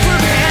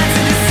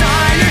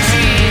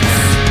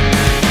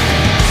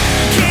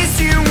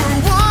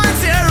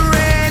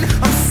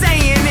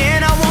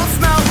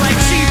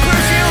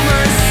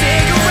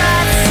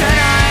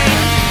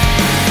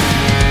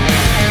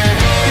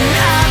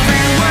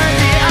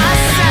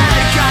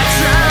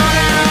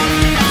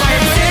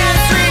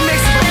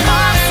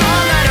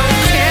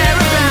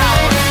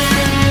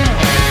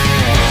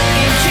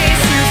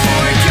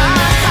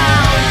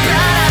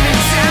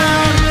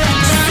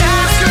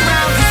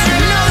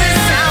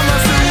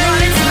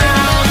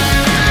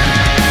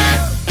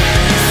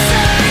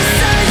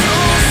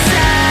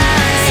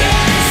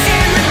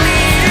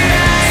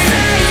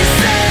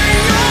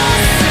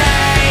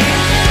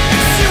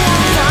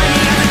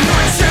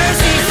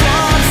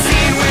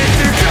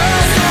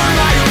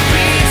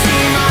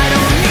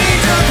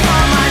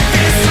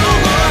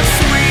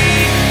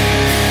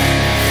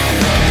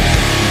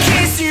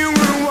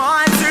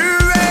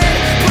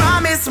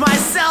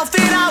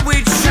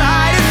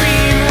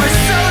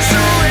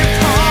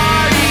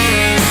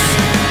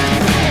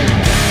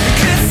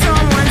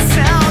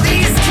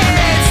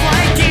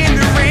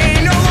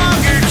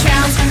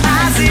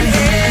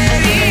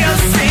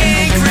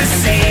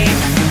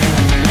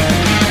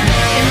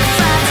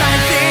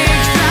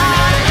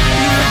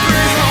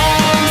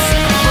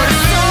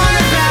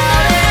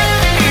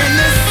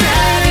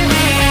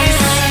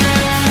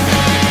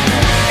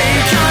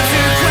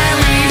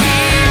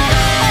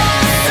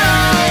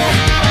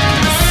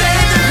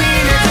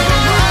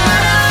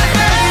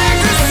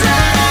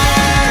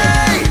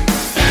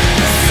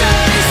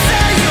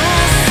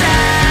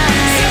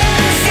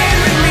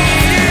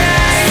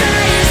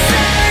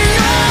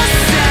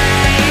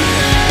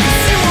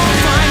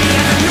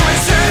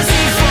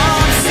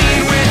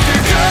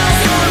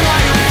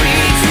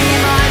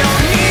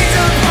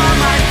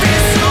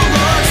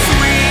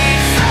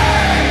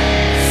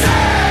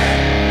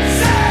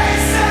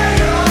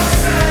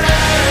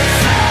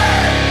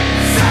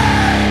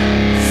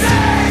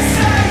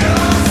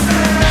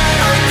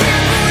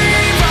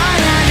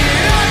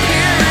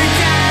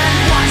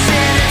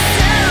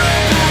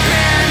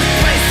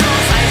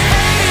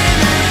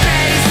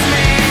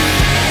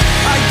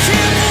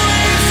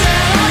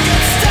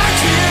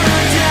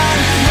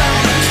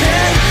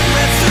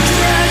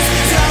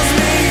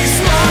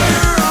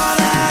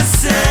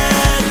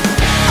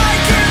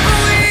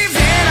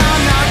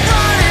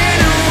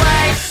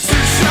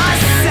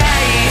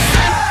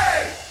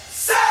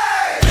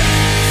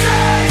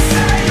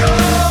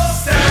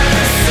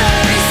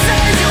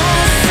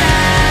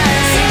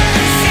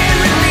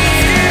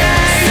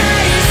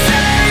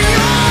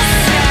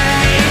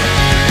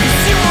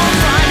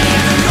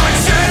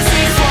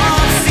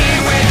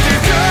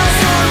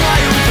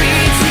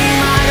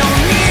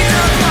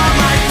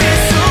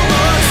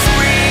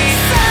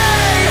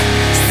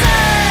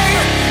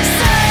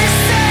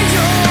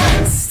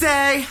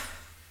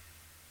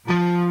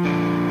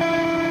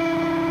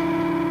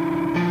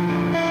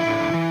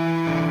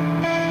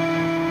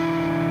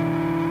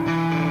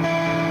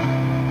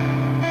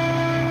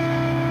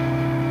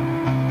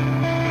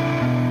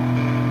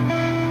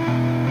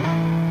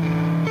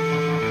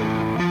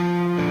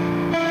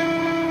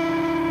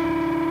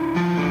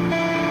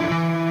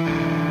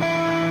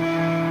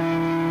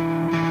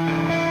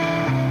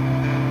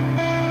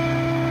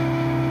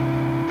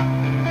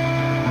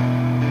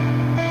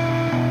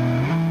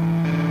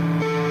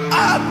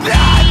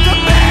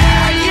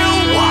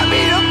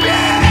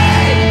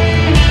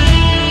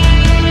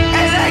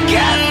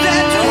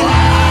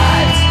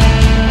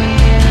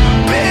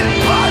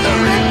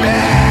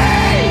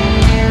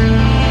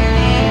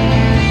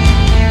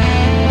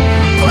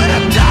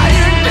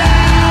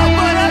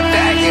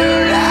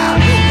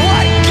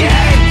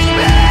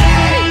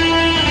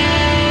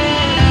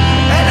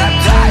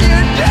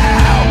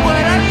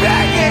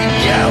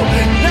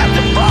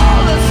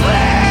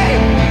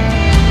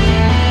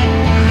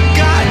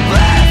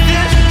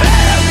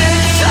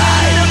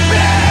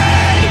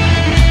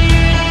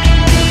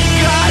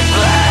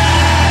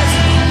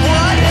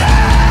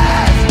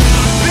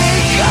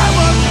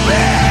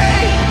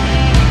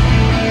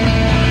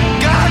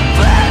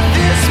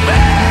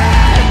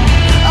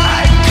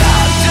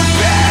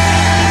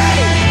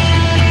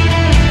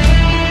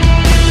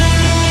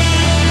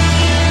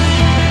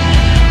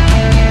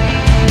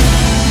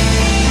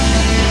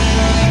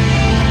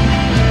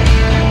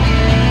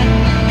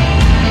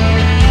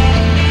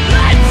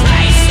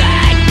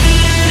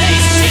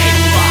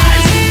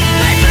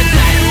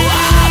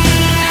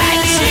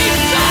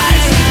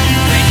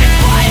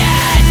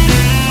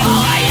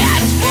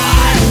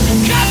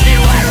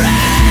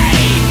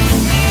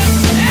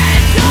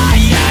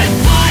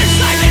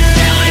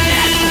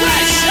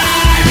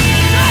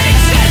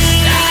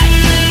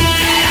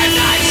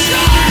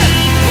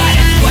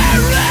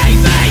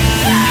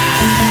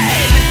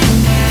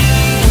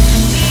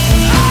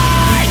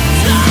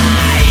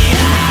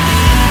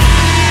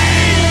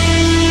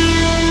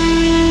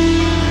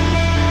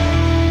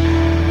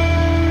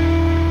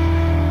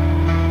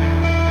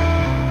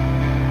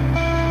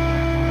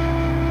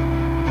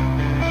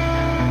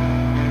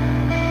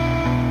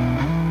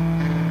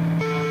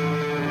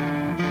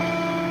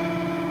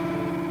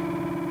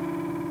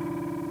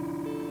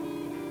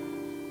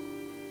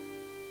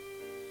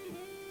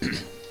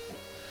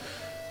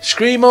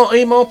 Screamo,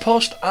 emo,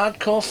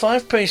 post-hardcore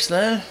 5-piece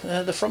there.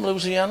 They're from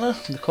Louisiana.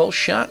 They're called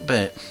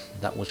Sharkbait.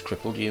 That was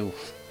Crippled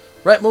Youth.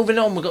 Right, moving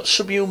on, we've got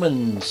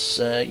Subhumans,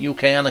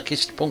 UK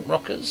anarchist punk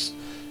rockers.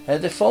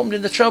 They formed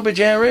in the Trowbridge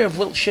area of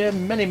Wiltshire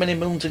many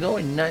moons ago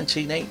in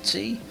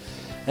 1980.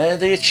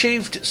 They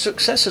achieved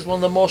success as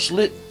one of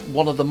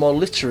the more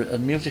literate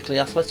and musically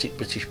athletic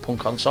British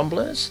punk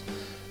ensembles.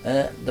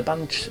 The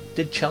band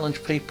did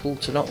challenge people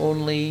to not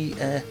only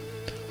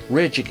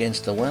rage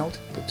against the world,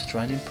 but to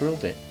try and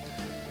improve it.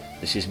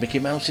 This is Mickey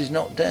Mouse is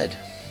Not Dead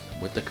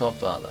with the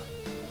Codfather.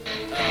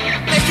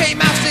 Mickey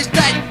Mouse is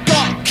dead,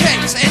 got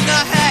kicked in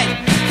the head,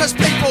 cause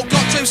people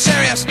got too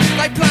serious,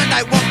 they planned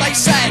out what they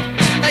said.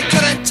 They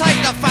couldn't take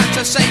the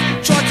fantasy,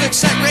 tried to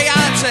accept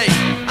reality,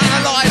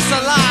 analyse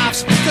the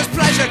laughs, cause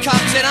pleasure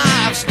comes in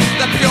halves.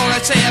 The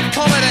purity of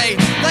comedy,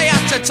 they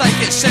had to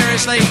take it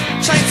seriously,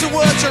 change the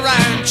words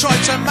around, try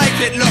to make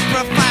it look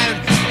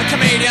profound. The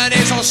comedian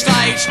is on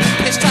stage,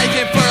 it's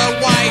taken for a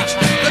wage.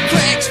 The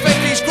critics think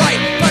he's great,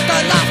 but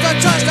the laughter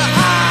turns to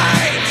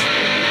hate.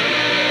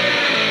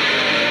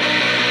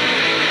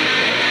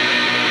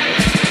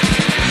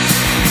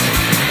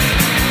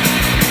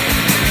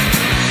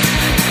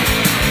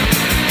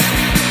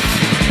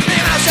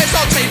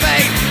 On TV,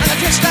 and the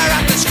kids stare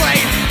at the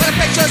screen, but the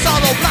pictures are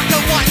all black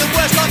and white, the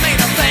words don't mean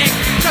a thing,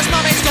 cause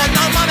mummy's got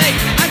no money,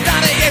 and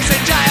daddy is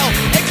in jail.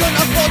 He couldn't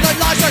afford the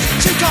license,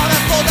 she can't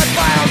afford the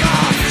bail,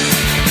 no.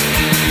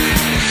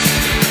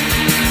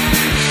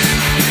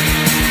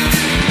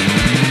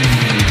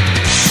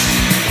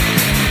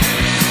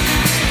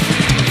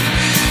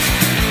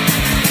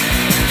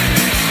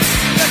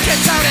 The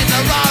kids out in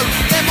the road,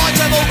 their minds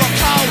have all got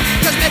cold,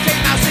 cause Mickey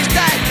Mouse is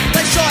dead,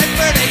 they shot him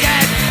through the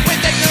head.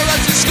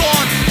 Ignorance and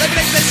scorn, they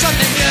believed in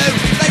something new.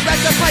 They read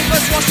the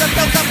papers, watched the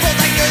films and thought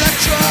they knew the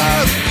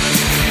truth.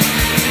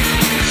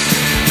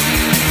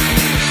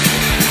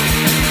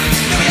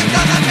 Knew you've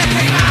done the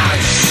Mickey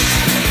Mouse.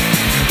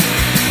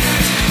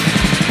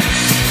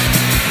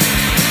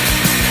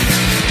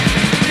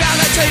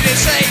 Reality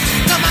deceived,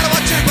 no matter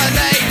what you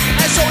believe.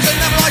 It's always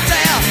another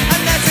idea,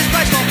 and that's his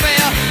based on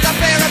fear. The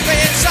fear of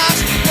being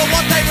such for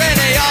what they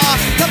really are.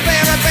 The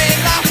fear of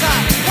being laughed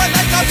at when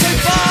they go too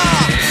far.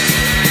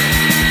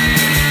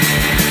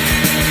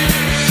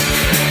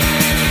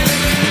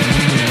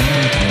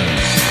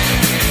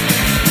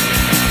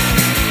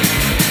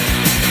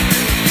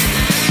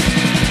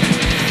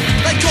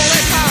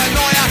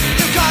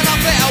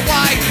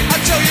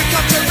 Until you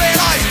come to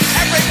realise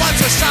everyone's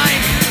the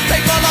same.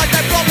 People like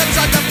their problems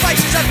and the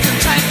faces of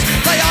contempt.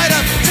 They hide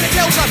them till it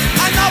kills them,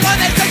 and no one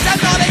then thinks them,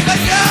 not even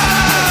you.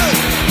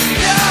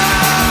 You.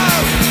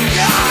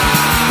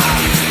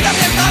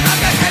 You've done the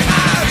Mickey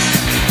Mouse.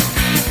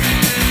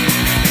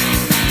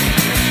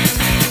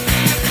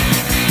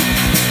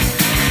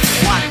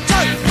 One,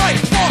 two, three,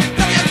 four.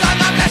 You've done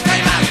the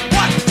Mickey Mouse.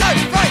 1,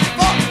 2, 3,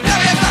 4.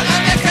 You've done the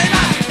Mickey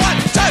Mouse. 1,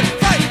 2,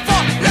 3, 4.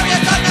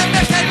 You've done the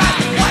Mickey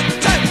Mouse. 1,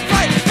 2,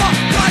 3, 4.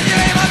 Can you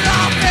even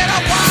laugh it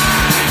away?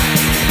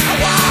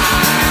 Away!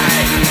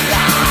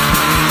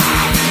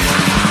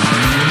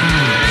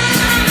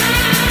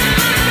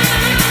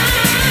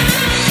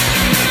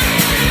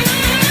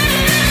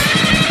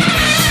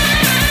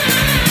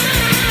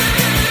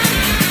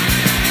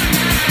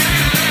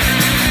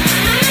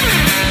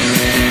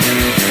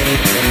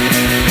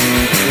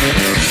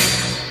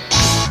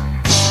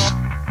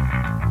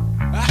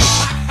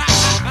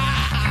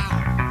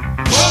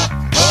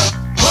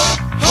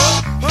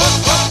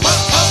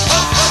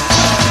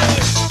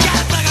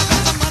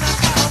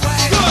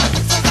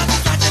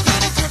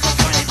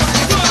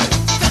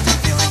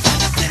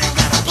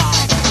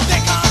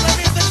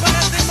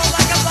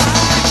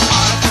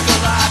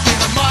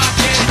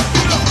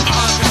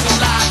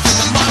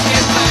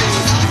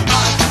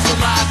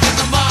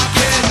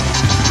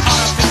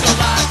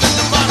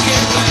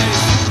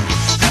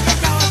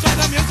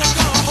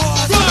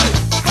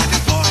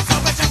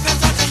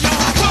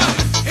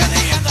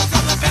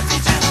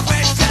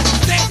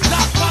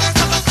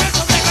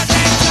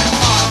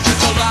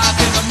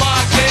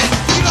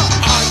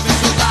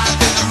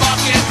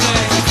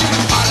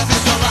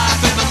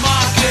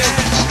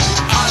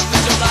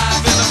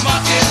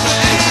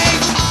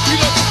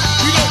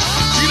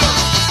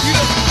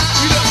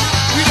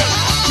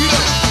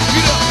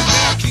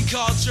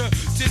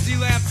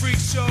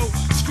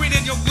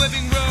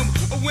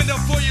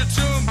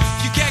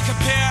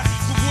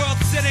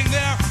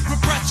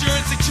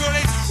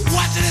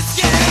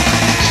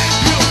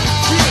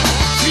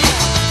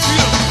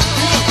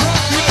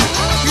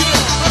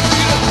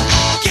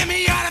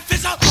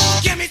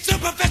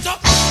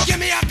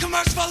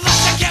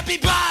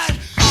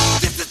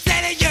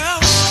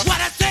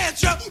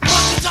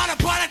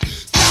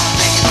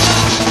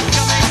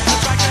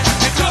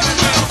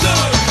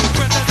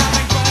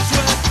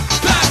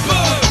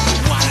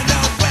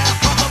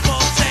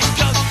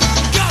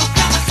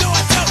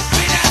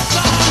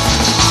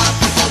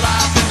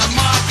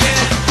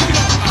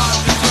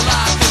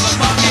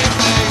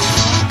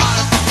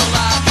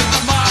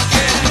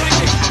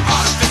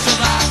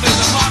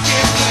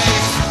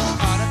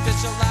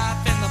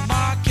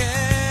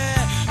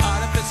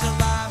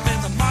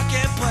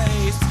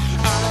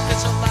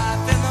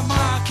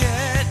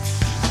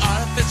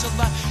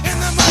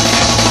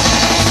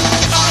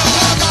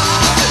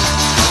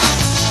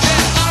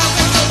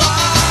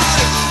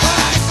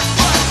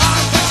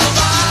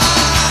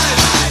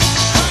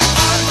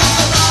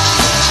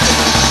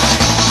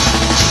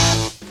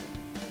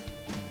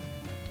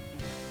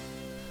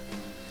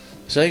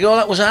 So there you go,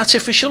 that was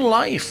Artificial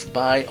Life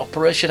by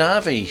Operation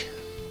Ivy.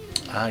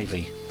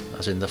 Ivy,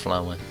 as in the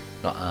flower,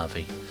 not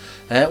Harvey.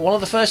 One of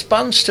the first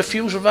bands to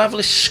fuse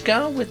revivalist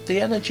ska with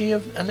the energy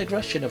and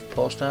aggression of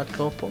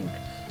post-hardcore punk.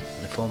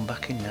 They formed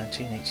back in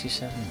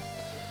 1987.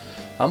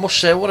 I must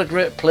say, what a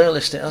great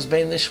playlist it has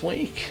been this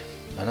week.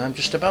 And I'm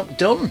just about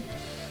done.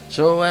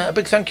 So a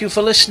big thank you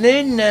for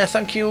listening.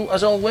 Thank you,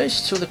 as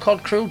always, to the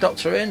Cod crew,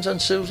 Dr. Ains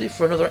and Susie,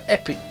 for another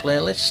epic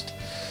playlist.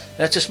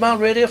 To Smile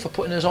Radio for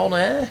putting us on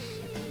air.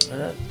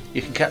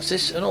 You can catch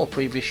this and all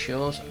previous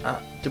shows at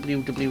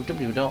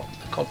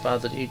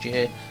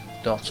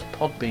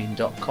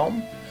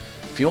www.thecodfatherdj.podbean.com.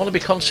 If you want to be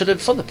considered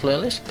for the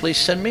playlist, please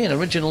send me an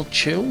original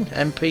tune,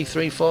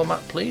 MP3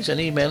 format please, and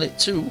email it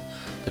to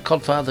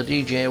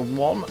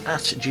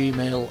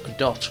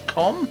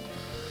thecodfatherdj1@gmail.com.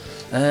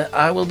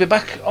 I will be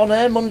back on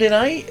air Monday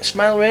night,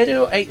 Smile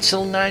Radio, 8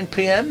 till 9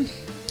 p.m.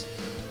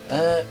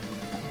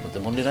 With the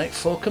Monday Night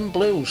Folk and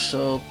Blues,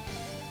 so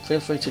feel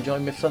free to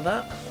join me for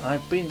that.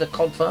 I've been the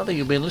Codfather.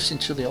 You've been listening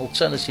to the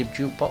Alternative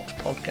Jukebox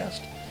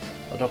podcast,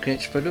 a Doc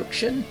H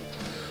production.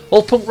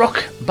 Old punk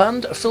rock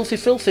band Filthy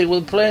Filthy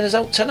will be playing us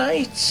out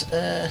tonight.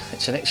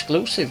 It's an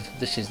exclusive.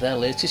 This is their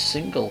latest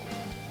single,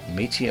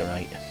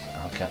 Meteorite.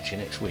 I'll catch you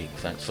next week.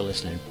 Thanks for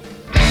listening.